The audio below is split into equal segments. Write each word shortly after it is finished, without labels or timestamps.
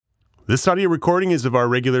This audio recording is of our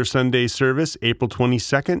regular Sunday service, April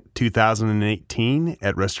 22nd, 2018,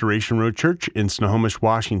 at Restoration Road Church in Snohomish,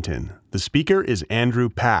 Washington. The speaker is Andrew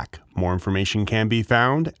Pack. More information can be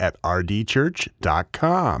found at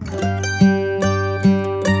rdchurch.com.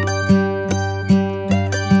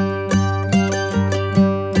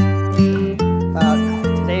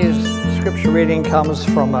 Today's scripture reading comes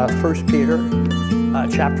from 1 Peter,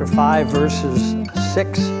 chapter 5, verses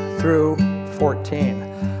 6 through 14.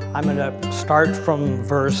 I'm going to start from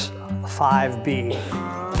verse 5b.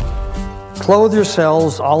 Clothe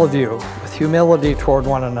yourselves, all of you, with humility toward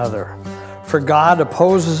one another. For God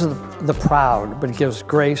opposes the proud, but gives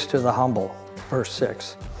grace to the humble. Verse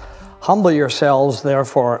 6. Humble yourselves,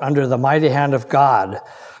 therefore, under the mighty hand of God,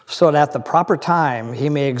 so that at the proper time he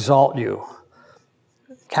may exalt you,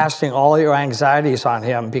 casting all your anxieties on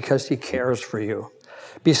him because he cares for you.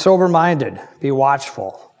 Be sober-minded, be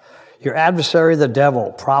watchful. Your adversary, the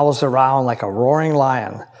devil, prowls around like a roaring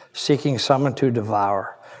lion, seeking someone to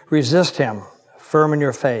devour. Resist him, firm in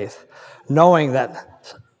your faith, knowing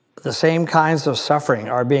that the same kinds of suffering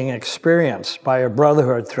are being experienced by your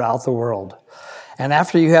brotherhood throughout the world. And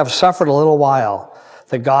after you have suffered a little while,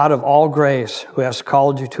 the God of all grace, who has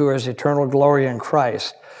called you to his eternal glory in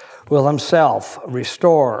Christ, will himself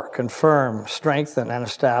restore, confirm, strengthen, and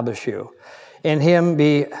establish you. In him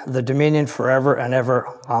be the dominion forever and ever.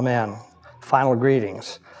 Amen. Final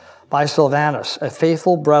greetings. By Silvanus, a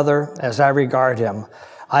faithful brother as I regard him,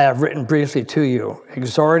 I have written briefly to you,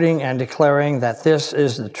 exhorting and declaring that this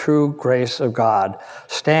is the true grace of God.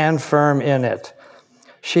 Stand firm in it.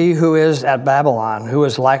 She who is at Babylon, who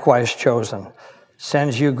is likewise chosen,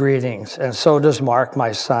 sends you greetings, and so does Mark,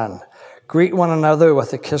 my son. Greet one another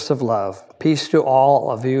with a kiss of love. Peace to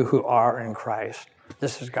all of you who are in Christ.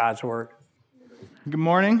 This is God's word. Good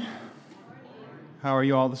morning. How are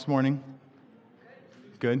you all this morning?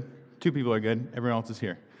 Good. 2 people are good. Everyone else is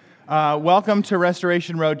here. Welcome to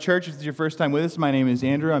Restoration Road Church. If this is your first time with us, my name is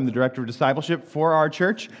Andrew. I'm the director of discipleship for our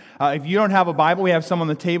church. If you don't have a Bible, we have some on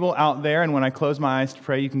the table out there, and when I close my eyes to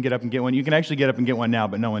pray, you can get up and get one. You can actually get up and get one now,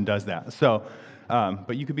 but no one does that. So,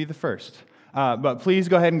 but you could be the first. But please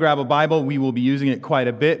go ahead and grab a Bible. We will be using it quite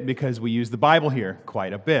a bit because we use the Bible here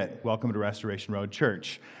quite a bit. Welcome to Restoration Road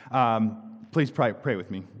Church. Please pray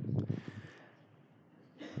with me.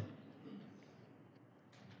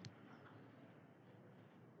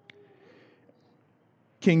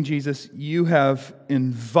 King Jesus, you have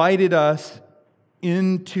invited us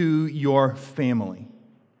into your family.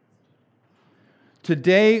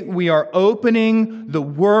 Today we are opening the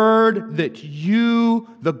word that you,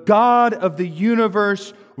 the God of the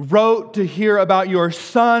universe, wrote to hear about your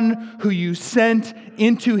Son who you sent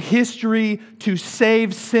into history to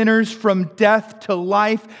save sinners from death to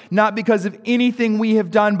life, not because of anything we have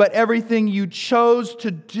done, but everything you chose to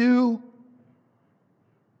do.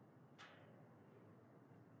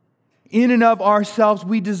 In and of ourselves,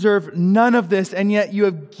 we deserve none of this, and yet you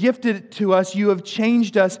have gifted it to us. You have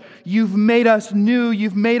changed us. You've made us new.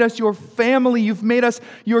 You've made us your family. You've made us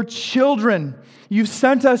your children. You've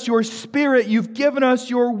sent us your Spirit. You've given us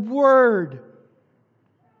your Word.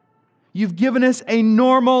 You've given us a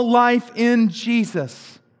normal life in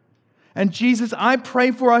Jesus. And Jesus, I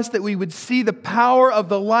pray for us that we would see the power of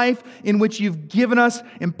the life in which you've given us,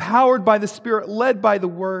 empowered by the Spirit, led by the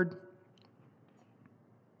Word.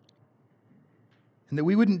 And that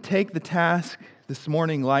we wouldn't take the task this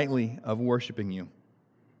morning lightly of worshiping you.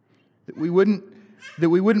 That we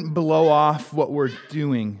wouldn't blow off what we're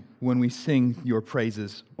doing when we sing your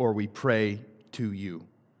praises or we pray to you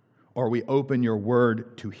or we open your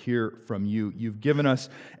word to hear from you. You've given us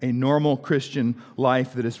a normal Christian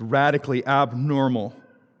life that is radically abnormal.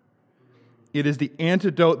 It is the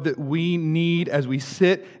antidote that we need as we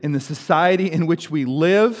sit in the society in which we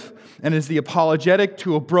live, and is the apologetic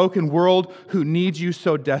to a broken world who needs you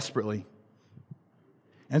so desperately.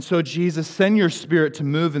 And so, Jesus, send your Spirit to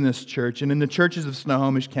move in this church and in the churches of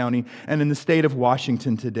Snohomish County and in the state of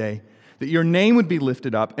Washington today, that your name would be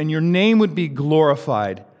lifted up and your name would be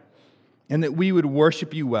glorified, and that we would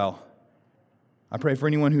worship you well. I pray for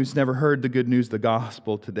anyone who's never heard the good news, the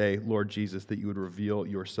gospel today, Lord Jesus, that you would reveal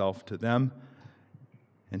yourself to them.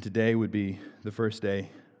 And today would be the first day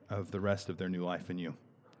of the rest of their new life in you.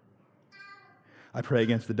 I pray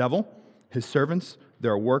against the devil, his servants,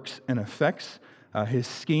 their works and effects, his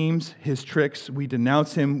schemes, his tricks. We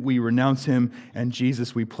denounce him, we renounce him, and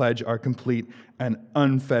Jesus, we pledge our complete and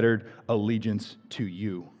unfettered allegiance to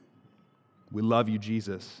you. We love you,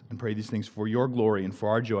 Jesus, and pray these things for your glory and for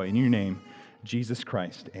our joy. In your name, Jesus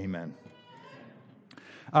Christ, amen.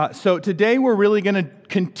 So today we're really going to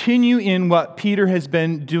continue in what Peter has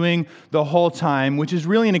been doing the whole time, which is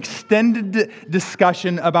really an extended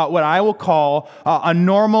discussion about what I will call a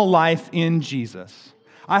normal life in Jesus.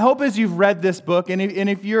 I hope as you've read this book, and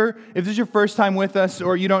if this is your first time with us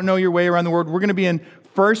or you don't know your way around the Word, we're going to be in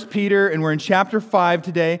 1Peter, and we're in chapter 5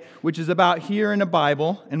 today, which is about here in a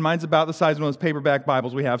Bible, and mine's about the size of one of those paperback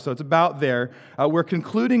Bibles we have, so it's about there. We're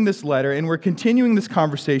concluding this letter, and we're continuing this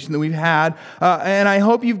conversation that we've had, and I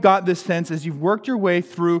hope you've got this sense as you've worked your way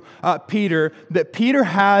through Peter, that Peter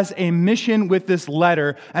has a mission with this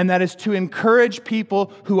letter, and that is to encourage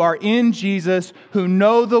people who are in Jesus, who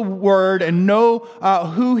know the Word, and know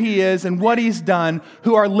who He is and what He's done,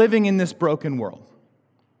 who are living in this broken world.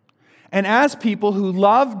 And as people who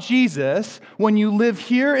love Jesus, when you live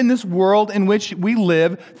here in this world in which we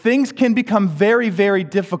live, things can become very, very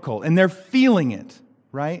difficult, and they're feeling it,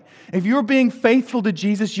 right? If you're being faithful to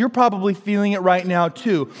Jesus, you're probably feeling it right now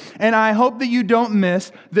too. And I hope that you don't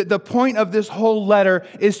miss that the point of this whole letter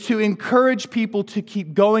is to encourage people to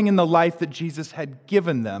keep going in the life that Jesus had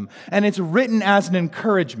given them. And it's written as an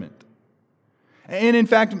encouragement. And in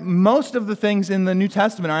fact, most of the things in the New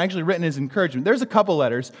Testament are actually written as encouragement. There's a couple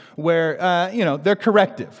letters where, they're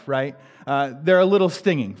corrective, right? They're a little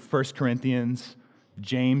stinging. 1 Corinthians,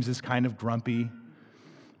 James is kind of grumpy.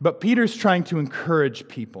 But Peter's trying to encourage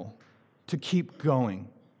people to keep going,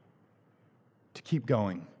 and to keep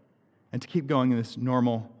going in this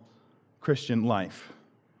normal Christian life,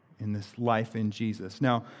 in this life in Jesus.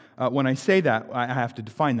 Now, when I say that, I have to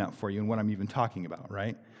define that for you and what I'm even talking about,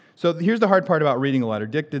 right? So here's the hard part about reading a letter.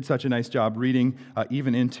 Dick did such a nice job reading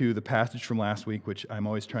even into the passage from last week, which I'm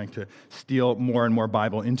always trying to steal more and more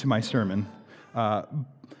Bible into my sermon.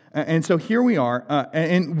 And so here we are,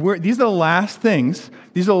 these are the last things,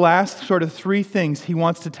 these are the last sort of three things he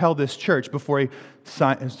wants to tell this church before he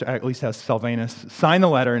at least has Silvanus sign the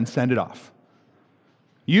letter and send it off.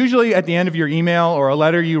 Usually at the end of your email or a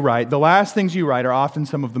letter you write, the last things you write are often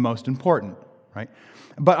some of the most important, right?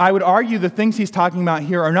 But I would argue the things he's talking about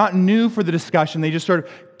here are not new for the discussion. They just sort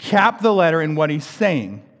of cap the letter in what he's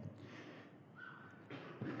saying.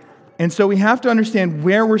 And so we have to understand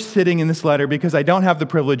where we're sitting in this letter, because I don't have the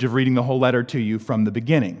privilege of reading the whole letter to you from the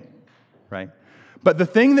beginning, right? But the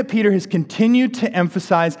thing that Peter has continued to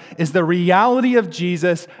emphasize is the reality of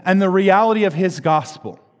Jesus and the reality of His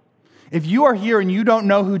gospel. If you are here and you don't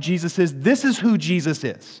know who Jesus is, this is who Jesus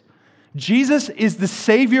is. Jesus is the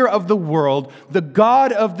Savior of the world, the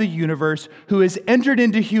God of the universe, who has entered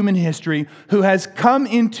into human history, who has come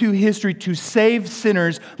into history to save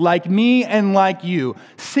sinners like me and like you.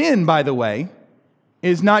 Sin, by the way,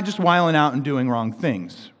 is not just wiling out and doing wrong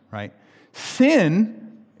things, right?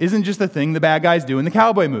 Sin isn't just the thing the bad guys do in the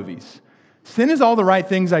cowboy movies. Sin is all the right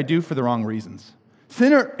things I do for the wrong reasons.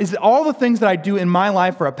 Sin is all the things that I do in my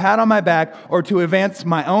life for a pat on my back or to advance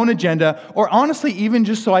my own agenda, or honestly, even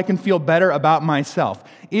just so I can feel better about myself.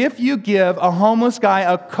 If you give a homeless guy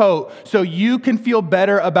a coat so you can feel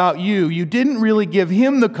better about you, you didn't really give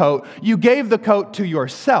him the coat, you gave the coat to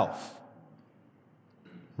yourself.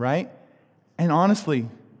 Right? And honestly,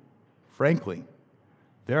 frankly,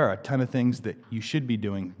 there are a ton of things that you should be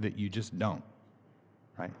doing that you just don't.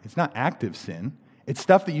 Right? It's not active sin. It's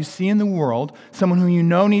stuff that you see in the world, someone who you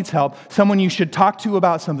know needs help, someone you should talk to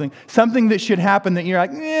about something that should happen that you're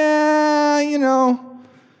like,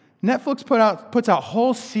 Netflix puts out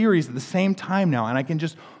whole series at the same time now, and I can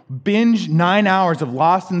just binge 9 hours of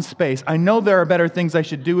Lost in Space. I know there are better things I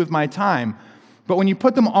should do with my time, but when you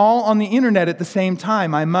put them all on the internet at the same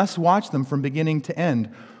time, I must watch them from beginning to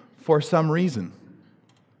end for some reason,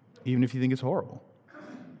 even if you think it's horrible.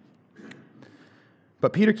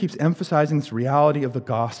 But Peter keeps emphasizing this reality of the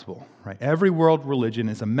gospel, right? Every world religion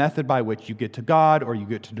is a method by which you get to God, or you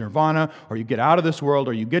get to nirvana, or you get out of this world,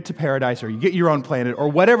 or you get to paradise, or you get your own planet, or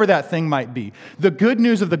whatever that thing might be. The good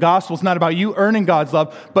news of the gospel is not about you earning God's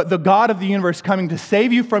love, but the God of the universe coming to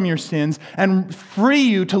save you from your sins and free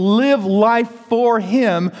you to live life for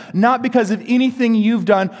Him, not because of anything you've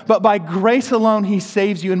done, but by grace alone He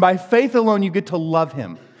saves you, and by faith alone you get to love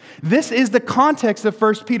Him. This is the context of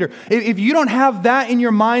 1 Peter. If you don't have that in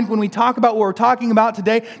your mind when we talk about what we're talking about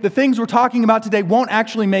today, the things we're talking about today won't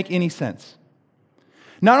actually make any sense.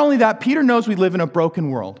 Not only that, Peter knows we live in a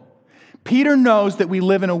broken world. Peter knows that we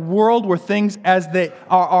live in a world where things as they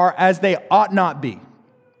are as they ought not be.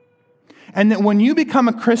 And that when you become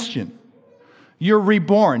a Christian, you're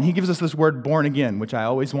reborn. He gives us this word born again, which I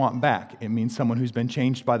always want back. It means someone who's been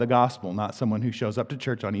changed by the gospel, not someone who shows up to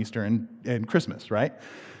church on Easter and Christmas, right?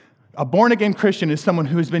 A born-again Christian is someone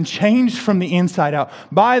who has been changed from the inside out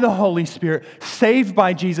by the Holy Spirit, saved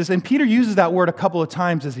by Jesus. And Peter uses that word a couple of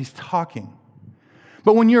times as he's talking.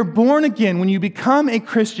 But when you're born again, when you become a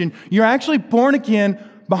Christian, you're actually born again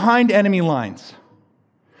behind enemy lines.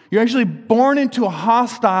 You're actually born into a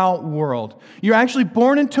hostile world. You're actually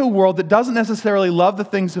born into a world that doesn't necessarily love the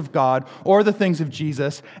things of God or the things of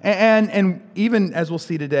Jesus. And even, as we'll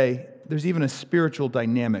see today, there's even a spiritual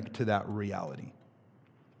dynamic to that reality.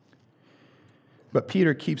 But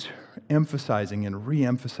Peter keeps emphasizing and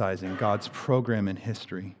re-emphasizing God's program in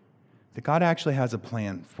history, that God actually has a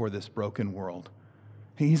plan for this broken world.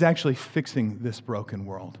 He's actually fixing this broken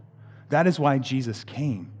world. That is why Jesus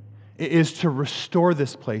came. It is to restore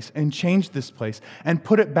this place and change this place and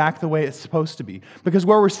put it back the way it's supposed to be. Because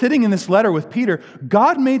where we're sitting in this letter with Peter,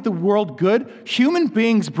 God made the world good, human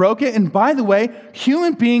beings broke it, and by the way,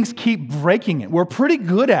 human beings keep breaking it. We're pretty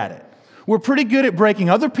good at it. We're pretty good at breaking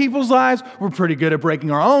other people's lives. We're pretty good at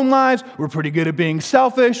breaking our own lives. We're pretty good at being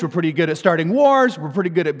selfish. We're pretty good at starting wars. We're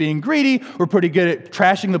pretty good at being greedy. We're pretty good at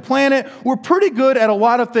trashing the planet. We're pretty good at a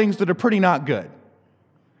lot of things that are pretty not good.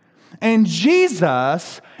 And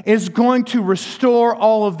Jesus is going to restore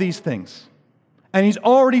all of these things. And He's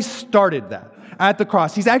already started that at the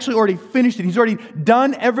cross. He's actually already finished it. He's already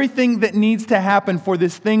done everything that needs to happen for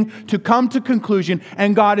this thing to come to conclusion.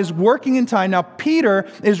 And God is working in time. Now, Peter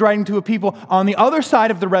is writing to a people on the other side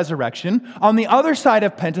of the resurrection, on the other side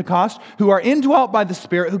of Pentecost, who are indwelt by the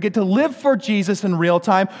Spirit, who get to live for Jesus in real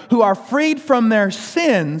time, who are freed from their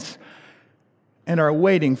sins, and are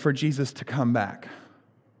waiting for Jesus to come back.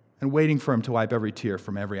 And waiting for Him to wipe every tear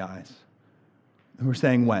from every eyes. And we're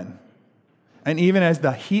saying when? And even as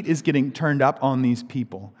the heat is getting turned up on these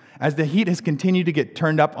people, as the heat has continued to get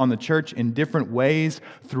turned up on the church in different ways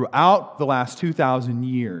throughout the last 2,000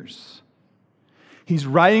 years, He's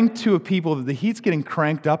writing to a people that the heat's getting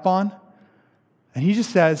cranked up on, and He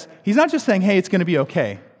just says, He's not just saying, hey, it's going to be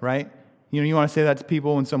okay, right? You want to say that to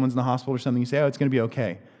people when someone's in the hospital or something, you say, oh, it's going to be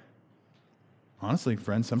okay. Honestly,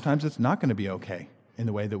 friends, sometimes it's not going to be okay in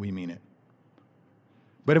the way that we mean it.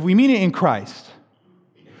 But if we mean it in Christ,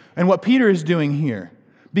 and what Peter is doing here,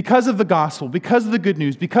 because of the gospel, because of the good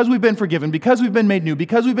news, because we've been forgiven, because we've been made new,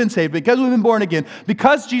 because we've been saved, because we've been born again,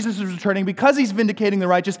 because Jesus is returning, because He's vindicating the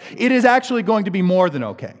righteous, it is actually going to be more than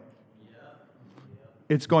okay.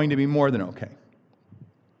 It's going to be more than okay.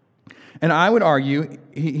 And I would argue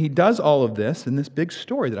he does all of this in this big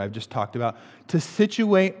story that I've just talked about to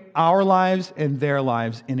situate our lives and their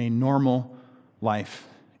lives in a normal life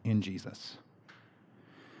in Jesus.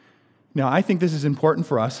 Now, I think this is important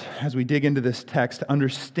for us as we dig into this text to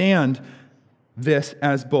understand this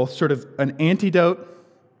as both sort of an antidote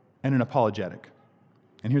and an apologetic.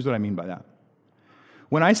 And here's what I mean by that.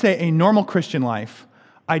 When I say a normal Christian life,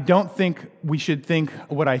 I don't think we should think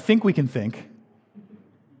what I think we can think,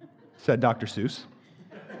 said Dr. Seuss.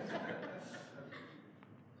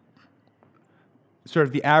 Sort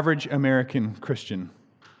of the average American Christian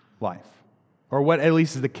life, or what at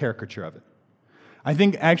least is the caricature of it. I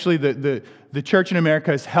think actually the church in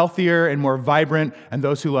America is healthier and more vibrant, and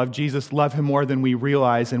those who love Jesus love Him more than we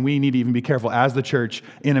realize, and we need to even be careful as the church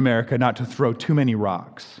in America not to throw too many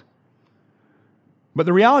rocks. But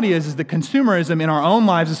the reality is that consumerism in our own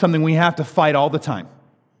lives is something we have to fight all the time.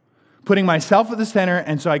 Putting myself at the center,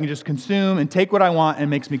 and so I can just consume and take what I want, and it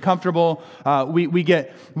makes me comfortable. We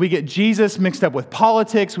get Jesus mixed up with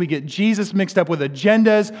politics. We get Jesus mixed up with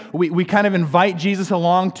agendas. We kind of invite Jesus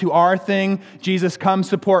along to our thing. Jesus, come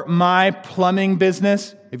support my plumbing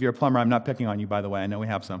business. If you're a plumber, I'm not picking on you, by the way. I know we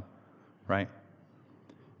have some, right?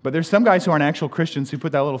 But there's some guys who aren't actual Christians who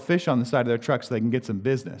put that little fish on the side of their truck so they can get some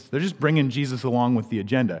business. They're just bringing Jesus along with the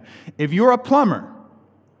agenda. If you're a plumber,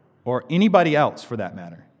 or anybody else for that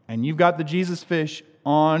matter, and you've got the Jesus fish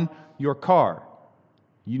on your car,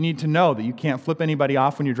 you need to know that you can't flip anybody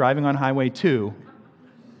off when you're driving on Highway 2.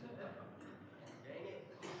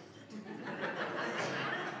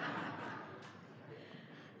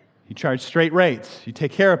 You charge straight rates. You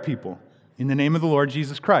take care of people. In the name of the Lord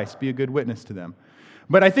Jesus Christ, be a good witness to them.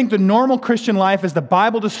 But I think the normal Christian life, as the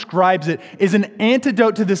Bible describes it, is an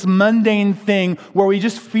antidote to this mundane thing where we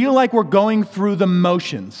just feel like we're going through the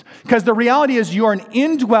motions. Because the reality is you're an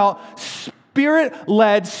indwelt,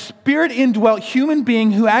 Spirit-led, Spirit-indwelt human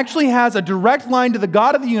being who actually has a direct line to the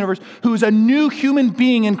God of the universe, who is a new human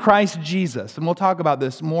being in Christ Jesus. And we'll talk about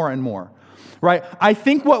this more and more. Right? I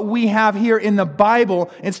think what we have here in the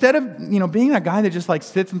Bible, instead of being that guy that just like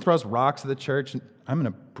sits and throws rocks at the church, I'm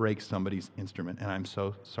going to break somebody's instrument, and I'm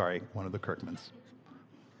so sorry, one of the Kirkmans.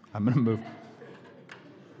 I'm going to move.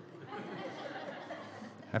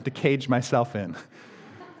 I have to cage myself in.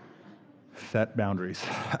 Set boundaries.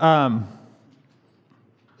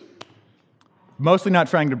 Mostly not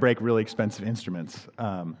trying to break really expensive instruments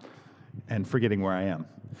and forgetting where I am.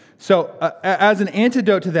 So as an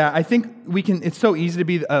antidote to that, I think it's so easy to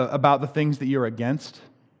be about the things that you're against.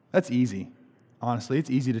 That's easy. Honestly, it's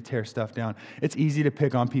easy to tear stuff down. It's easy to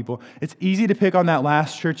pick on people. It's easy to pick on that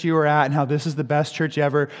last church you were at and how this is the best church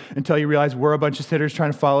ever until you realize we're a bunch of sinners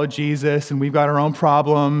trying to follow Jesus and we've got our own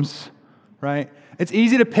problems, right? It's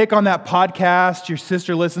easy to pick on that podcast your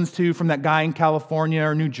sister listens to from that guy in California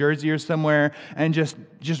or New Jersey or somewhere and just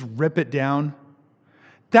rip it down.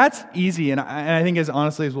 That's easy, and I think as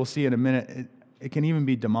honestly as we'll see in a minute, it can even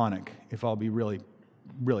be demonic, if I'll be really,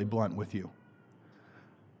 really blunt with you.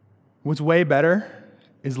 What's way better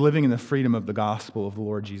is living in the freedom of the gospel of the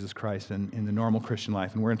Lord Jesus Christ and in the normal Christian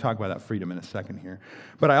life. And we're going to talk about that freedom in a second here.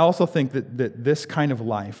 But I also think that this kind of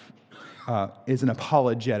life is an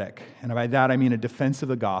apologetic. And by that I mean a defense of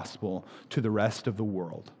the gospel to the rest of the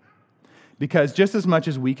world. Because just as much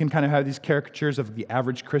as we can kind of have these caricatures of the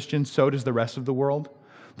average Christian, so does the rest of the world.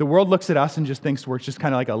 The world looks at us and just thinks we're just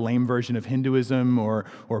kind of like a lame version of Hinduism or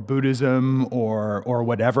Buddhism or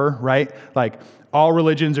whatever, right? Like all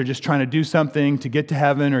religions are just trying to do something to get to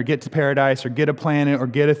heaven or get to paradise or get a planet or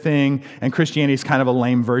get a thing, and Christianity is kind of a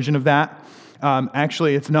lame version of that.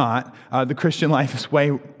 Actually, it's not. The Christian life is way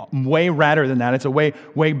radder than that. It's a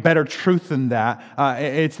way better truth than that.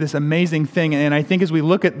 It's this amazing thing, and I think as we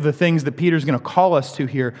look at the things that Peter's going to call us to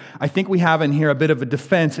here, I think we have in here a bit of a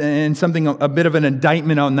defense and a bit of an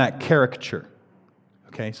indictment on that caricature.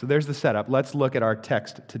 Okay, so there's the setup. Let's look at our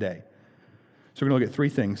text today. So we're going to look at three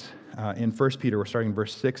things in 1 Peter. We're starting in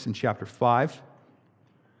verse 6 in chapter 5.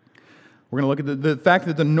 We're going to look at the fact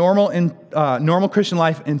that the normal Christian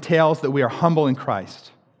life entails that we are humble in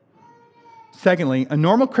Christ. Secondly, a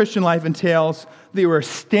normal Christian life entails that we are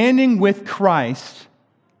standing with Christ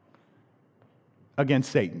against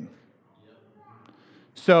Satan.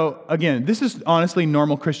 So again, this is honestly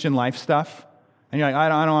normal Christian life stuff. And you're like,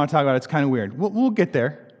 I don't want to talk about it. It's kind of weird. We'll get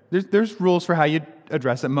there. There's rules for how you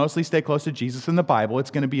address it. Mostly stay close to Jesus and the Bible.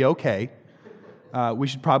 It's going to be okay. We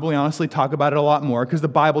should probably honestly talk about it a lot more because the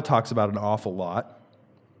Bible talks about it an awful lot.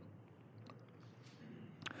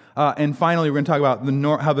 And finally, we're going to talk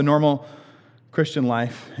about how the normal Christian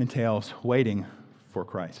life entails waiting for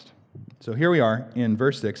Christ. So here we are in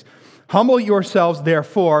verse 6. Humble yourselves,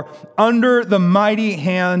 therefore, under the mighty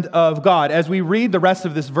hand of God. As we read the rest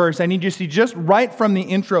of this verse, I need you to see just right from the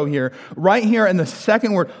intro here, right here in the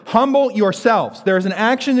second word, humble yourselves. There is an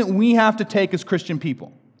action that we have to take as Christian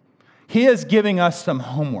people. He is giving us some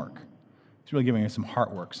homework. He's really giving us some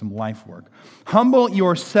heart work, some life work. Humble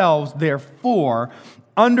yourselves, therefore,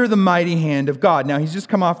 under the mighty hand of God. Now, he's just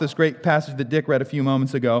come off this great passage that Dick read a few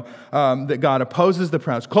moments ago, that God opposes the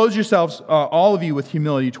proud. Clothe yourselves, all of you, with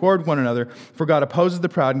humility toward one another, for God opposes the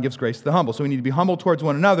proud and gives grace to the humble. So we need to be humble towards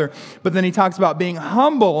one another. But then he talks about being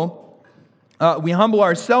humble. We humble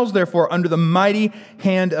ourselves, therefore, under the mighty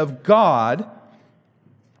hand of God,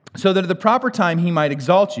 so that at the proper time he might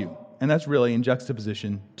exalt you. And that's really in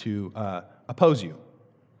juxtaposition to oppose you,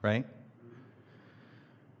 right?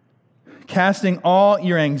 Casting all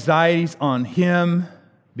your anxieties on him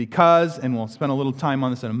because, and we'll spend a little time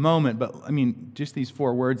on this in a moment, but I mean, just these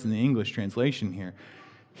 4 words in the English translation here.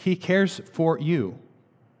 He cares for you.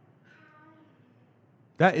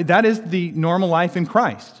 That is the normal life in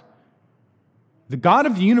Christ. The God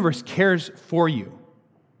of the universe cares for you.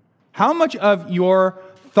 How much of your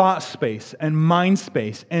thought space and mind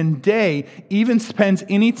space and day even spends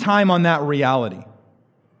any time on that reality?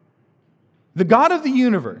 The God of the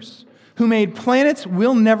universe, who made planets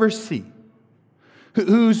we'll never see,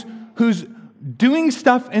 who's doing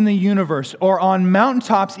stuff in the universe or on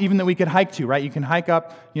mountaintops even that we could hike to, right? You can hike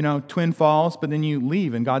up, Twin Falls, but then you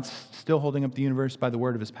leave and God's still holding up the universe by the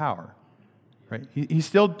word of his power, right? He's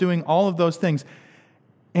still doing all of those things.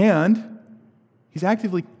 And he's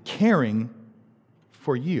actively caring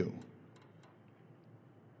for you.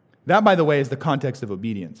 That, by the way, is the context of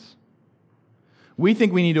obedience. We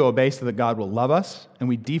think we need to obey so that God will love us, and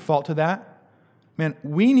we default to that. Man,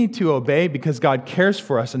 we need to obey because God cares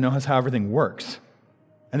for us and knows how everything works,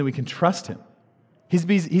 and that we can trust him. He's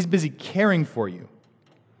busy caring for you.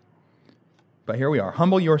 But here we are.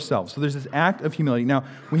 Humble yourselves. So there's this act of humility. Now,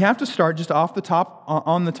 we have to start just off the top,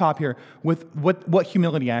 on the top here, with what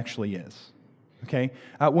humility actually is. Okay?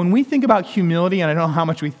 When we think about humility, and I don't know how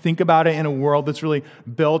much we think about it in a world that's really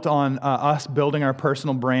built on us building our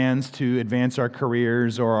personal brands to advance our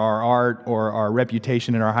careers or our art or our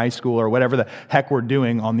reputation in our high school or whatever the heck we're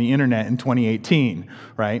doing on the internet in 2018,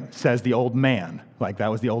 right? Says the old man. Like that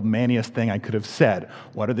was the old maniest thing I could have said.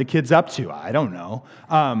 What are the kids up to? I don't know.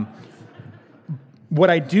 What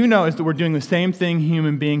I do know is that we're doing the same thing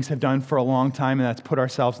human beings have done for a long time, and that's put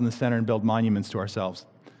ourselves in the center and build monuments to ourselves.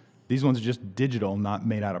 These ones are just digital, not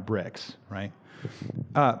made out of bricks, right?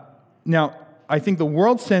 Now, I think the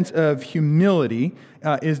world's sense of humility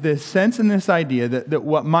is this sense and this idea that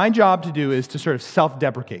what my job to do is to sort of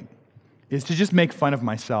self-deprecate, is to just make fun of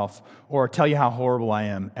myself or tell you how horrible I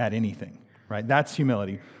am at anything, right? That's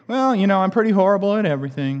humility. Well, I'm pretty horrible at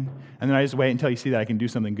everything. And then I just wait until you see that I can do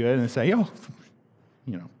something good and say,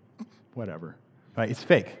 whatever. Right? It's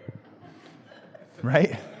fake.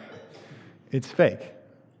 Right? It's fake.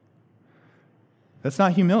 That's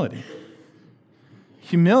not humility.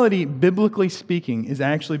 Humility, biblically speaking, is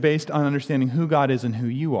actually based on understanding who God is and who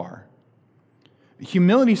you are.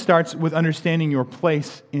 Humility starts with understanding your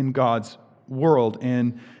place in God's world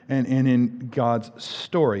and in God's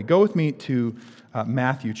story. Go with me to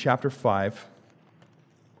Matthew chapter 5.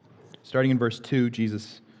 Starting in verse 2,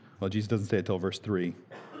 Jesus doesn't say it till verse 3.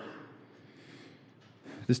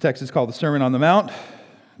 This text is called the Sermon on the Mount.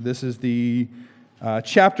 This is the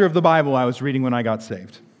chapter of the Bible I was reading when I got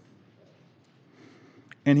saved.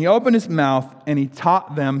 And he opened his mouth and he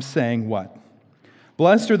taught them, saying what?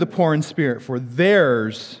 Blessed are the poor in spirit, for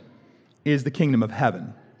theirs is the kingdom of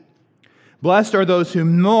heaven. Blessed are those who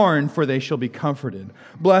mourn, for they shall be comforted.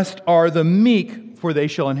 Blessed are the meek, for they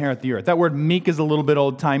shall inherit the earth. That word meek is a little bit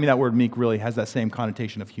old-timey. That word meek really has that same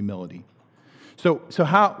connotation of humility. So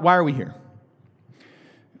why are we here?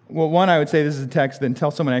 Well, one, I would say this is a text that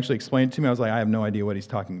until someone actually explained it to me, I was like, I have no idea what he's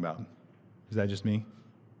talking about. Is that just me?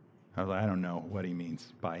 I was like, I don't know what he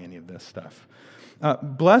means by any of this stuff.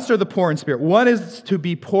 Blessed are the poor in spirit. What is to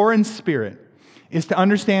be poor in spirit is to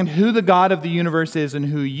understand who the God of the universe is and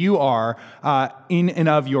who you are in and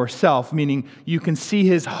of yourself, meaning you can see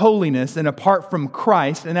His holiness, and apart from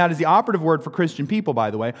Christ, and that is the operative word for Christian people,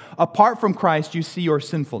 by the way, apart from Christ, you see your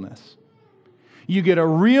sinfulness. You get a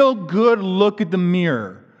real good look at the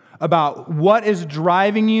mirror about what is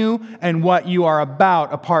driving you and what you are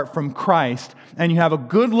about apart from Christ, and you have a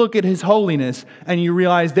good look at His holiness, and you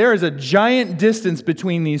realize there is a giant distance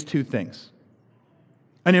between these two things.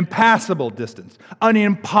 An impassable distance. An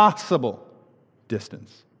impossible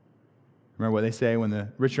distance. Remember what they say when the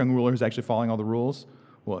rich young ruler is actually following all the rules?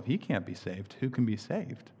 Well, if he can't be saved, who can be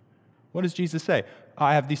saved? What does Jesus say?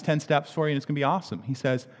 I have these 10 steps for you and it's going to be awesome. He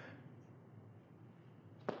says,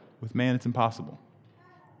 with man it's impossible.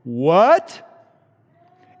 What?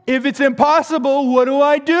 If it's impossible, what do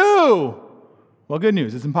I do? Well, good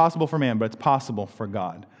news. It's impossible for man, but it's possible for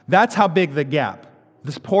God. That's how big the gap,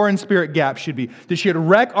 this poor in spirit gap should be. This should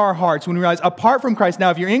wreck our hearts when we realize apart from Christ, now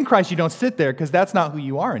if you're in Christ, you don't sit there because that's not who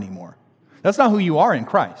you are anymore. That's not who you are in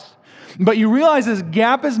Christ. But you realize this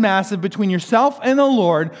gap is massive between yourself and the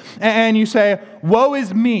Lord, and you say, woe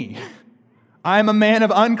is me. I'm a man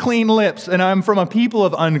of unclean lips, and I'm from a people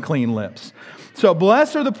of unclean lips. So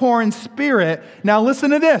blessed are the poor in spirit. Now listen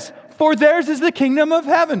to this. For theirs is the kingdom of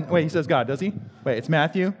heaven. Wait, he says God, does he? Wait, it's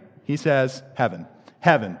Matthew. He says heaven.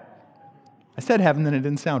 Heaven. I said heaven, then it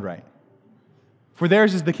didn't sound right. For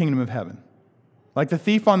theirs is the kingdom of heaven. Like the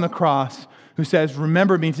thief on the cross who says,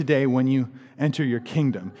 remember me today when you enter your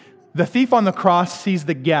kingdom. The thief on the cross sees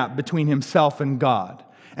the gap between himself and God.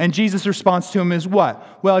 And Jesus' response to him is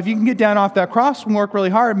what? Well, if you can get down off that cross and work really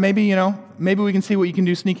hard, maybe we can see what you can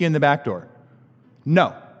do sneaky in the back door.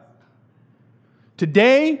 No.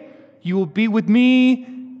 Today, you will be with me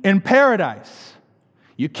in paradise.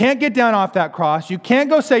 You can't get down off that cross. You can't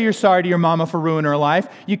go say you're sorry to your mama for ruining her life.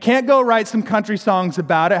 You can't go write some country songs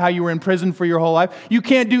about it, how you were in prison for your whole life. You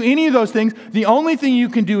can't do any of those things. The only thing you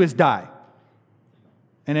can do is die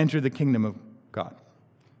and enter the kingdom of God.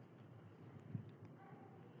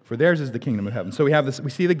 For theirs is the kingdom of heaven. So we have this.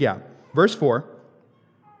 We see the gap. Verse 4.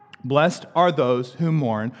 Blessed are those who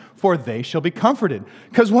mourn, for they shall be comforted.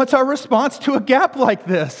 Because what's our response to a gap like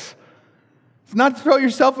this? It's not to throw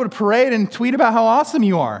yourself at a parade and tweet about how awesome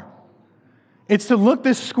you are. It's to look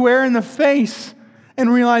this square in the face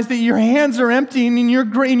and realize that your hands are empty and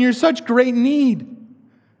you're such great need.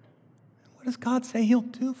 What does God say He'll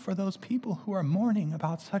do for those people who are mourning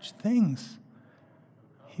about such things?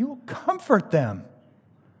 He will comfort them.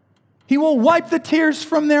 He will wipe the tears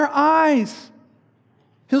from their eyes.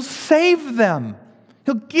 He'll save them.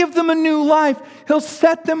 He'll give them a new life. He'll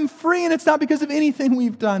set them free, and it's not because of anything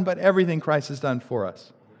we've done, but everything Christ has done for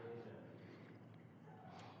us.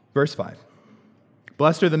 Verse 5.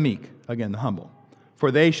 Blessed are the meek, again, the humble, for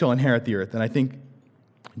they shall inherit the earth. And I think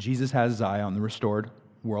Jesus has his eye on the restored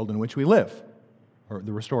world in which we live, or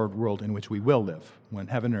the restored world in which we will live, when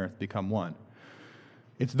heaven and earth become one.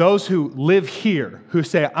 It's those who live here, who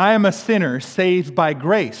say, I am a sinner saved by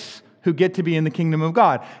grace, who get to be in the kingdom of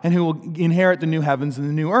God and who will inherit the new heavens and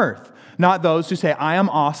the new earth. not those who say, I am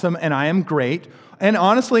awesome and I am great. And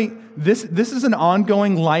honestly, this is an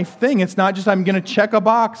ongoing life thing. It's not just I'm going to check a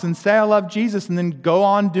box and say I love Jesus and then go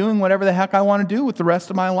on doing whatever the heck I want to do with the rest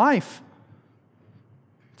of my life.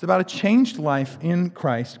 It's about a changed life in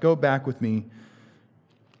Christ. Go back with me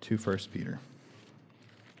to 1 Peter.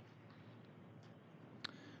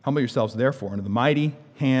 Humble yourselves, therefore, under the mighty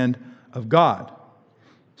hand of God.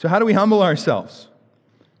 So how do we humble ourselves?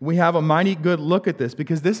 We have a mighty good look at this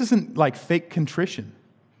because this isn't like fake contrition.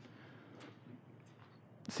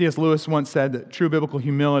 C.S. Lewis once said that true biblical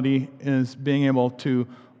humility is being able to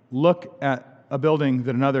look at a building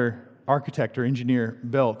that another architect or engineer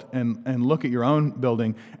built and look at your own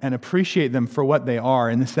building and appreciate them for what they are,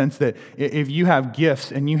 in the sense that if you have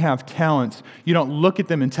gifts and you have talents, you don't look at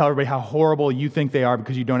them and tell everybody how horrible you think they are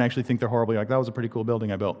because you don't actually think they're horrible. You're like, that was a pretty cool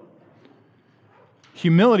building I built.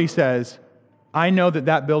 Humility says, I know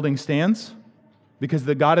that building stands because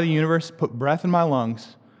the God of the universe put breath in my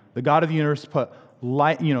lungs. The God of the universe put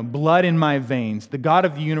blood in my veins. The God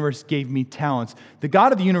of the universe gave me talents. The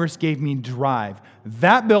God of the universe gave me drive.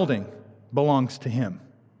 That building belongs to Him.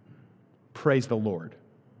 Praise the Lord.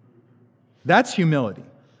 That's humility.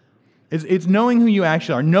 It's knowing who you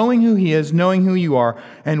actually are, knowing who He is, knowing who you are,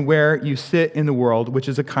 and where you sit in the world, which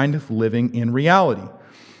is a kind of living in reality.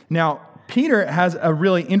 Now, Peter has a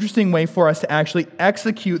really interesting way for us to actually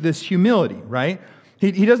execute this humility, right?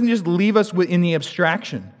 He doesn't just leave us in the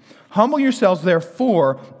abstraction. Humble yourselves,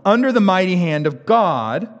 therefore, under the mighty hand of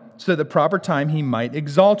God, so that at the proper time He might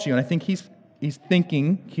exalt you. And I think he's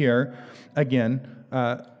thinking here, again,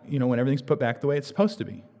 when everything's put back the way it's supposed to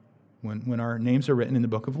be, when our names are written in the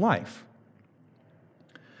book of life.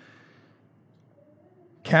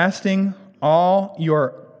 Casting all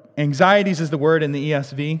your anxieties is the word in the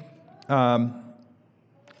ESV.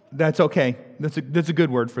 That's okay. That's a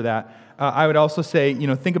good word for that. I would also say,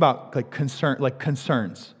 think about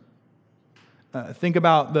concerns. Think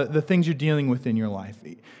about the things you're dealing with in your life.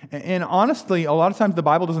 And honestly, a lot of times the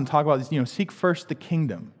Bible doesn't talk about this, seek first the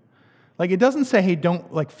kingdom. Like, it doesn't say, hey,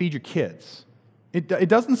 don't feed your kids. It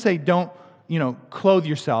doesn't say don't, clothe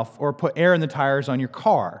yourself or put air in the tires on your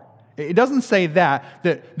car. It doesn't say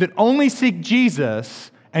that only seek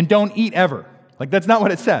Jesus and don't eat ever. Like, that's not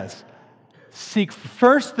what it says. Seek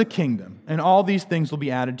first the kingdom, and all these things will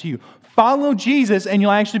be added to you. Follow Jesus, and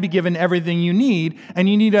you'll actually be given everything you need, and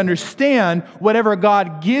you need to understand whatever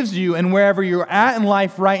God gives you and wherever you're at in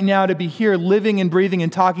life right now to be here living and breathing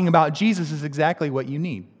and talking about Jesus is exactly what you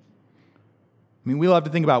need. I mean, we love to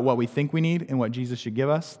think about what we think we need and what Jesus should give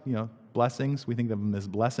us, blessings. We think of them as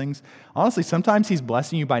blessings. Honestly, sometimes He's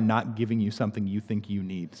blessing you by not giving you something you think you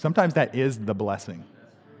need. Sometimes that is the blessing.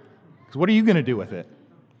 Because what are you going to do with it?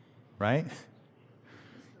 Right?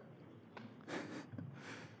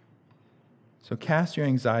 So cast your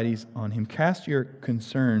anxieties on Him. Cast your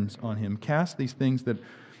concerns on Him. Cast these things that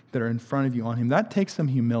are in front of you on Him. That takes some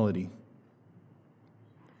humility.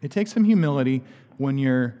 It takes some humility when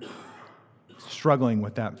you're struggling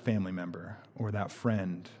with that family member or that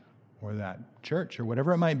friend or that church or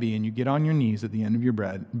whatever it might be, and you get on your knees at the end of your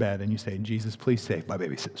bed and you say, Jesus, please save my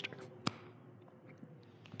baby sister.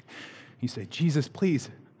 You say, Jesus, please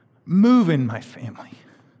move in my family.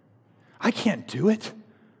 I can't do it.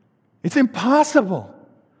 It's impossible.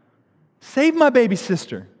 Save my baby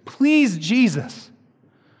sister. Please, Jesus.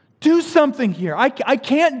 Do something here. I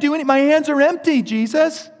can't do anything. My hands are empty,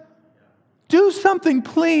 Jesus. Do something,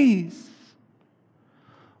 please.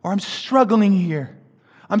 Or I'm struggling here.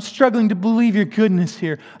 I'm struggling to believe your goodness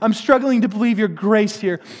here. I'm struggling to believe your grace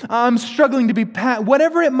here. I'm struggling to be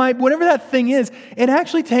whatever that thing is. It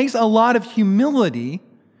actually takes a lot of humility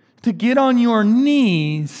to get on your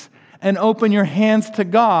knees and open your hands to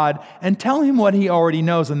God and tell Him what He already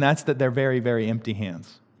knows, and that's that they're very, very empty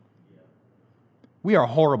hands. We are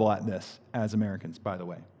horrible at this as Americans, by the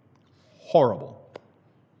way. Horrible.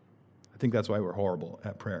 I think that's why we're horrible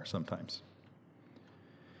at prayer sometimes.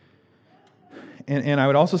 And I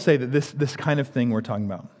would also say that this kind of thing we're talking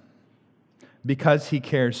about, because He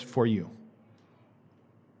cares for you,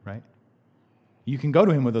 right? You can go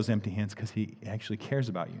to Him with those empty hands because He actually cares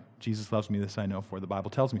about you. Jesus loves me, this I know, for the Bible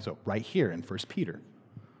tells me so, right here in 1 Peter,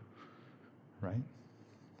 right?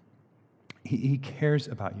 He cares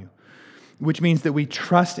about you, which means that we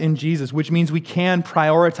trust in Jesus, which means we can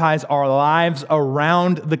prioritize our lives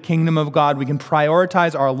around the kingdom of God. We can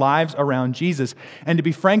prioritize our lives around Jesus. And to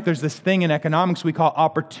be frank, there's this thing in economics we call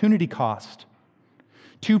opportunity cost.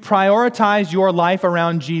 To prioritize your life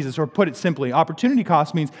around Jesus, or put it simply, opportunity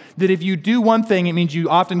cost means that if you do one thing, it means you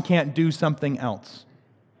often can't do something else.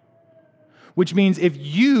 Which means if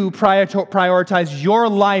you prioritize your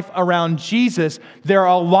life around Jesus, there are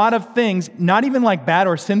a lot of things, not even like bad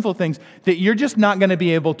or sinful things, that you're just not going to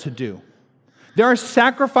be able to do. There are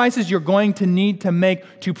sacrifices you're going to need to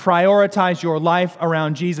make to prioritize your life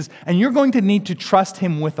around Jesus, and you're going to need to trust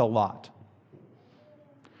Him with a lot.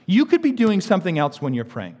 You could be doing something else when you're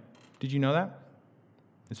praying. Did you know that?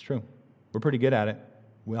 It's true. We're pretty good at it.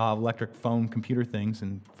 We all have electric phone, computer things,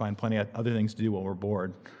 and find plenty of other things to do while we're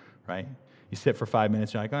bored, right? You sit for 5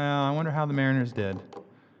 minutes, you're like, oh, I wonder how the Mariners did.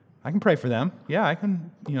 I can pray for them. Yeah, I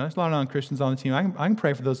can, there's a lot of non-Christians on the team. I can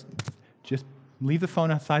pray for those. Just leave the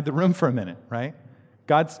phone outside the room for a minute, right?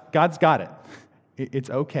 God's got it. It's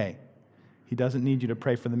okay. He doesn't need you to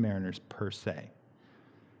pray for the Mariners per se.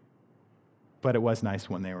 But it was nice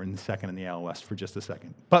when they were in the second in the AL West for just a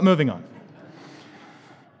second. But moving on.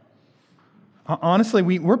 Honestly,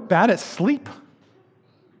 we're bad at sleep.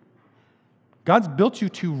 God's built you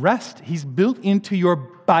to rest. He's built into your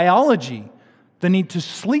biology the need to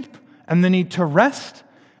sleep and the need to rest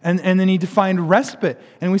and the need to find respite.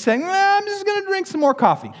 And we say, I'm just going to drink some more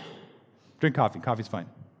coffee. Drink coffee. Coffee's fine.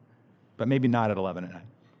 But maybe not at 11 at night.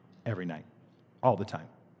 Every night. All the time.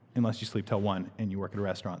 Unless you sleep till 1 and you work at a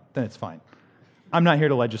restaurant. Then it's fine. I'm not here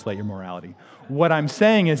to legislate your morality. What I'm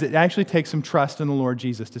saying is it actually takes some trust in the Lord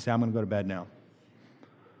Jesus to say, I'm going to go to bed now.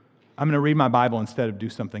 I'm going to read my Bible instead of do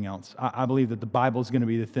something else. I believe that the Bible is going to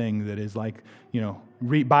be the thing that is like,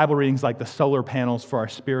 Bible readings like the solar panels for our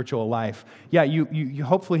spiritual life. Yeah, you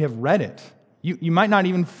hopefully have read it. You might not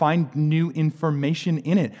even find new information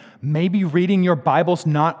in it. Maybe reading your Bible's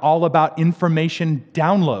not all about information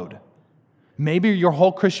download. Maybe your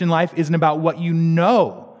whole Christian life isn't about what you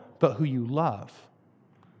know, but who you love.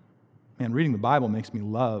 Man, reading the Bible makes me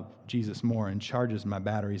love Jesus more and charges my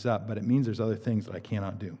batteries up, but it means there's other things that I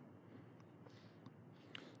cannot do.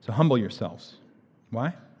 So humble yourselves.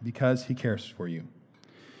 Why? Because He cares for you.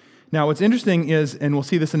 Now, what's interesting is, and we'll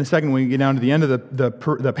see this in a second when we get down to the end of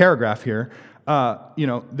the paragraph here,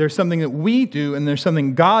 there's something that we do and there's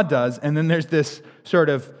something God does, and then there's this sort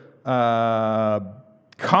of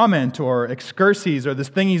comment or excursus or this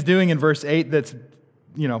thing He's doing in verse 8 that's,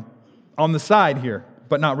 on the side here,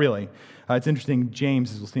 but not really. It's interesting,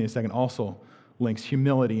 James, as we'll see in a second, also links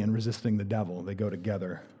humility and resisting the devil. They go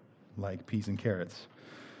together like peas and carrots.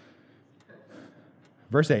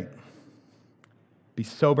 Verse 8, be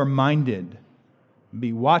sober-minded,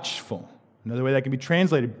 be watchful. Another way that can be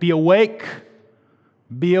translated, be awake,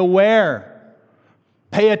 be aware,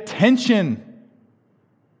 pay attention.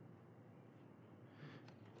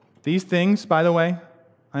 These things, by the way,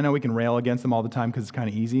 I know we can rail against them all the time because it's kind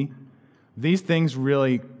of easy. These things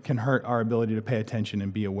really can hurt our ability to pay attention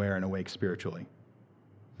and be aware and awake spiritually.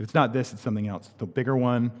 If it's not this, it's something else. The bigger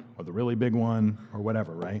one or the really big one or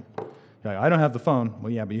whatever, right? I don't have the phone.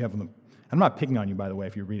 Well, yeah, but you have them. I'm not picking on you, by the way,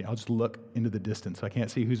 if you're reading. I'll just look into the distance so I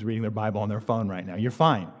can't see who's reading their Bible on their phone right now. You're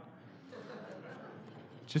fine.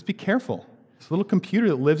 Just be careful. This little computer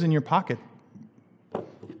that lives in your pocket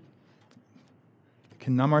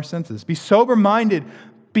can numb our senses. Be sober-minded.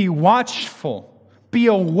 Be watchful. Be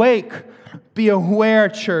awake. Be aware,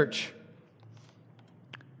 church.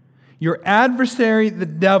 Your adversary, the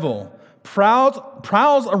devil,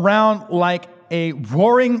 prowls around like a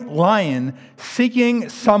roaring lion seeking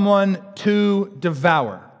someone to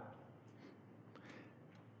devour.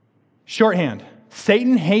 Shorthand,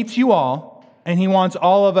 Satan hates you all, and he wants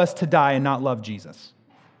all of us to die and not love Jesus.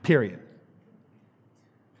 Period.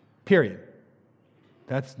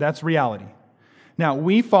 That's reality. Now,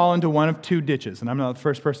 we fall into one of two ditches, and I'm not the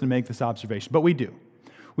first person to make this observation, but we do.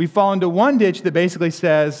 We fall into one ditch that basically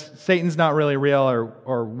says Satan's not really real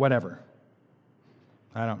or whatever.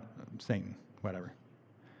 Satan. Whatever.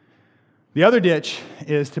 The other ditch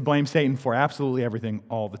is to blame Satan for absolutely everything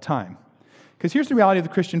all the time. Because here's the reality of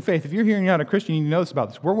the Christian faith. If you're hearing out a Christian, you need to know this about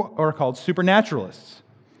this. We're called supernaturalists.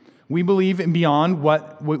 We believe in beyond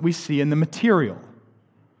what we see in the material.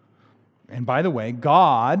 And by the way,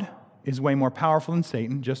 God is way more powerful than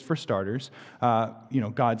Satan, just for starters.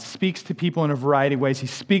 God speaks to people in a variety of ways. He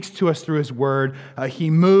speaks to us through His Word. He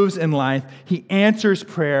moves in life. He answers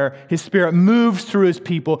prayer. His Spirit moves through His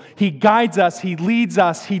people. He guides us. He leads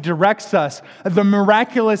us. He directs us. The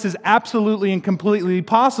miraculous is absolutely and completely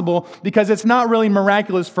possible because it's not really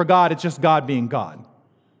miraculous for God. It's just God being God.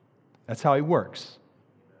 That's how He works.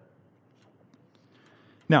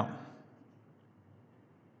 Now,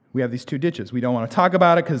 we have these two ditches. We don't want to talk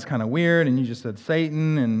about it because it's kind of weird, and you just said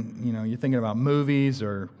Satan, and you're thinking about movies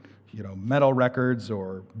or metal records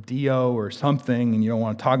or Dio or something, and you don't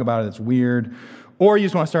want to talk about it. It's weird. Or you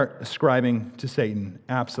just want to start ascribing to Satan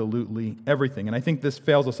absolutely everything. And I think this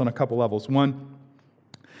fails us on a couple levels. One,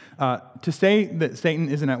 To say that Satan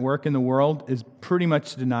isn't at work in the world is pretty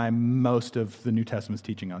much to deny most of the New Testament's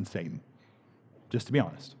teaching on Satan, just to be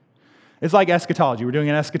honest. It's like eschatology. We're doing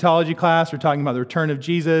an eschatology class. We're talking about the return of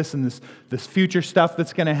Jesus and this future stuff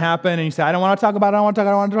that's going to happen. And you say, I don't want to talk about it, I don't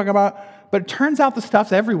want to talk about it. But it turns out the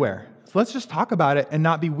stuff's everywhere. So let's just talk about it and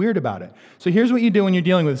not be weird about it. So here's what you do when you're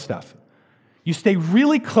dealing with stuff. You stay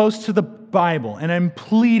really close to the Bible, and I'm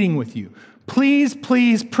pleading with you. Please,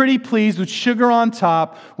 please, pretty please, with sugar on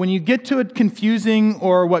top, when you get to a confusing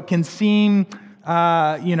or what can seem,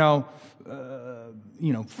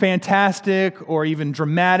 fantastic or even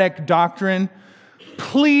dramatic doctrine,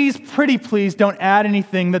 please, pretty please, don't add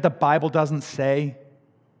anything that the Bible doesn't say.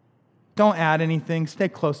 Don't add anything. Stay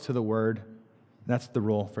close to the Word. That's the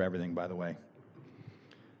rule for everything, by the way.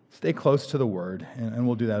 Stay close to the Word, and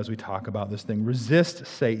we'll do that as we talk about this thing. Resist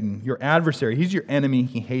Satan, your adversary. He's your enemy.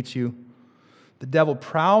 He hates you. The devil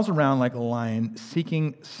prowls around like a lion,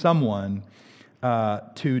 seeking someone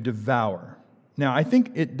to devour. Now, I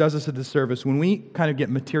think it does us a disservice when we kind of get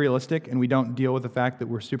materialistic and we don't deal with the fact that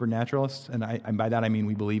we're supernaturalists, and by that I mean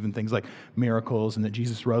we believe in things like miracles and that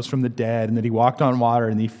Jesus rose from the dead and that he walked on water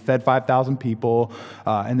and he fed 5,000 people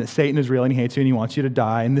and that Satan is real and he hates you and he wants you to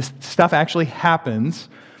die, and this stuff actually happens.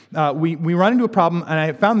 We run into a problem, and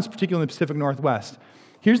I found this particularly in the Pacific Northwest.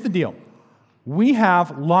 Here's the deal. We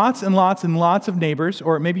have lots and lots and lots of neighbors,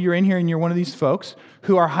 or maybe you're in here and you're one of these folks,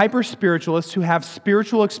 who are hyper-spiritualists, who have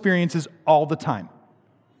spiritual experiences all the time,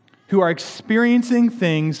 who are experiencing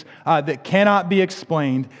things that cannot be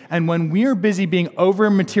explained. And when we are busy being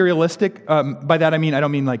over-materialistic, by that I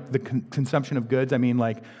don't mean like the consumption of goods. I mean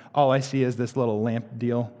like all I see is this little lamp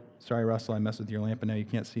deal. Sorry, Russell, I messed with your lamp and now you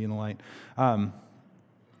can't see in the light.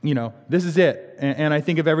 This is it. And I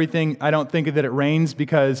think of everything, I don't think that it rains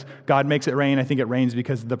because God makes it rain. I think it rains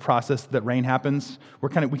because of the process that rain happens. We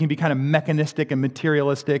can be kind of mechanistic and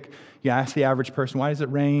materialistic. You ask the average person, why does it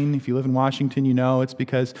rain? If you live in Washington, you know it's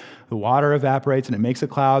because the water evaporates and it makes a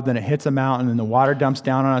cloud, then it hits a mountain, and the water dumps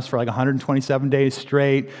down on us for like 127 days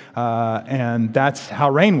straight, and that's how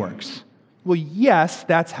rain works. Well, yes,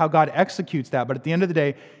 that's how God executes that, but at the end of the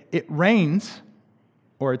day, it rains,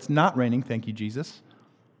 or it's not raining, thank you, Jesus,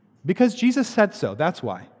 because Jesus said so. That's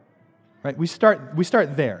why. Right? We start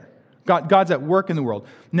there. God's at work in the world.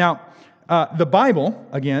 Now, the Bible,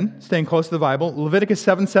 again, staying close to the Bible, Leviticus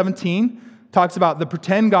 7:17 talks about the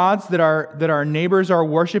pretend gods that our neighbors are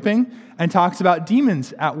worshiping, and talks about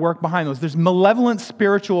demons at work behind those. There's malevolent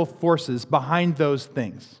spiritual forces behind those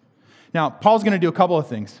things. Now, Paul's going to do a couple of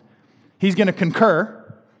things. He's going to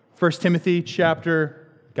concur, 1 Timothy chapter,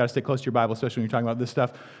 got to stay close to your Bible, especially when you're talking about this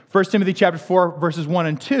stuff. 1 Timothy chapter 4, verses 1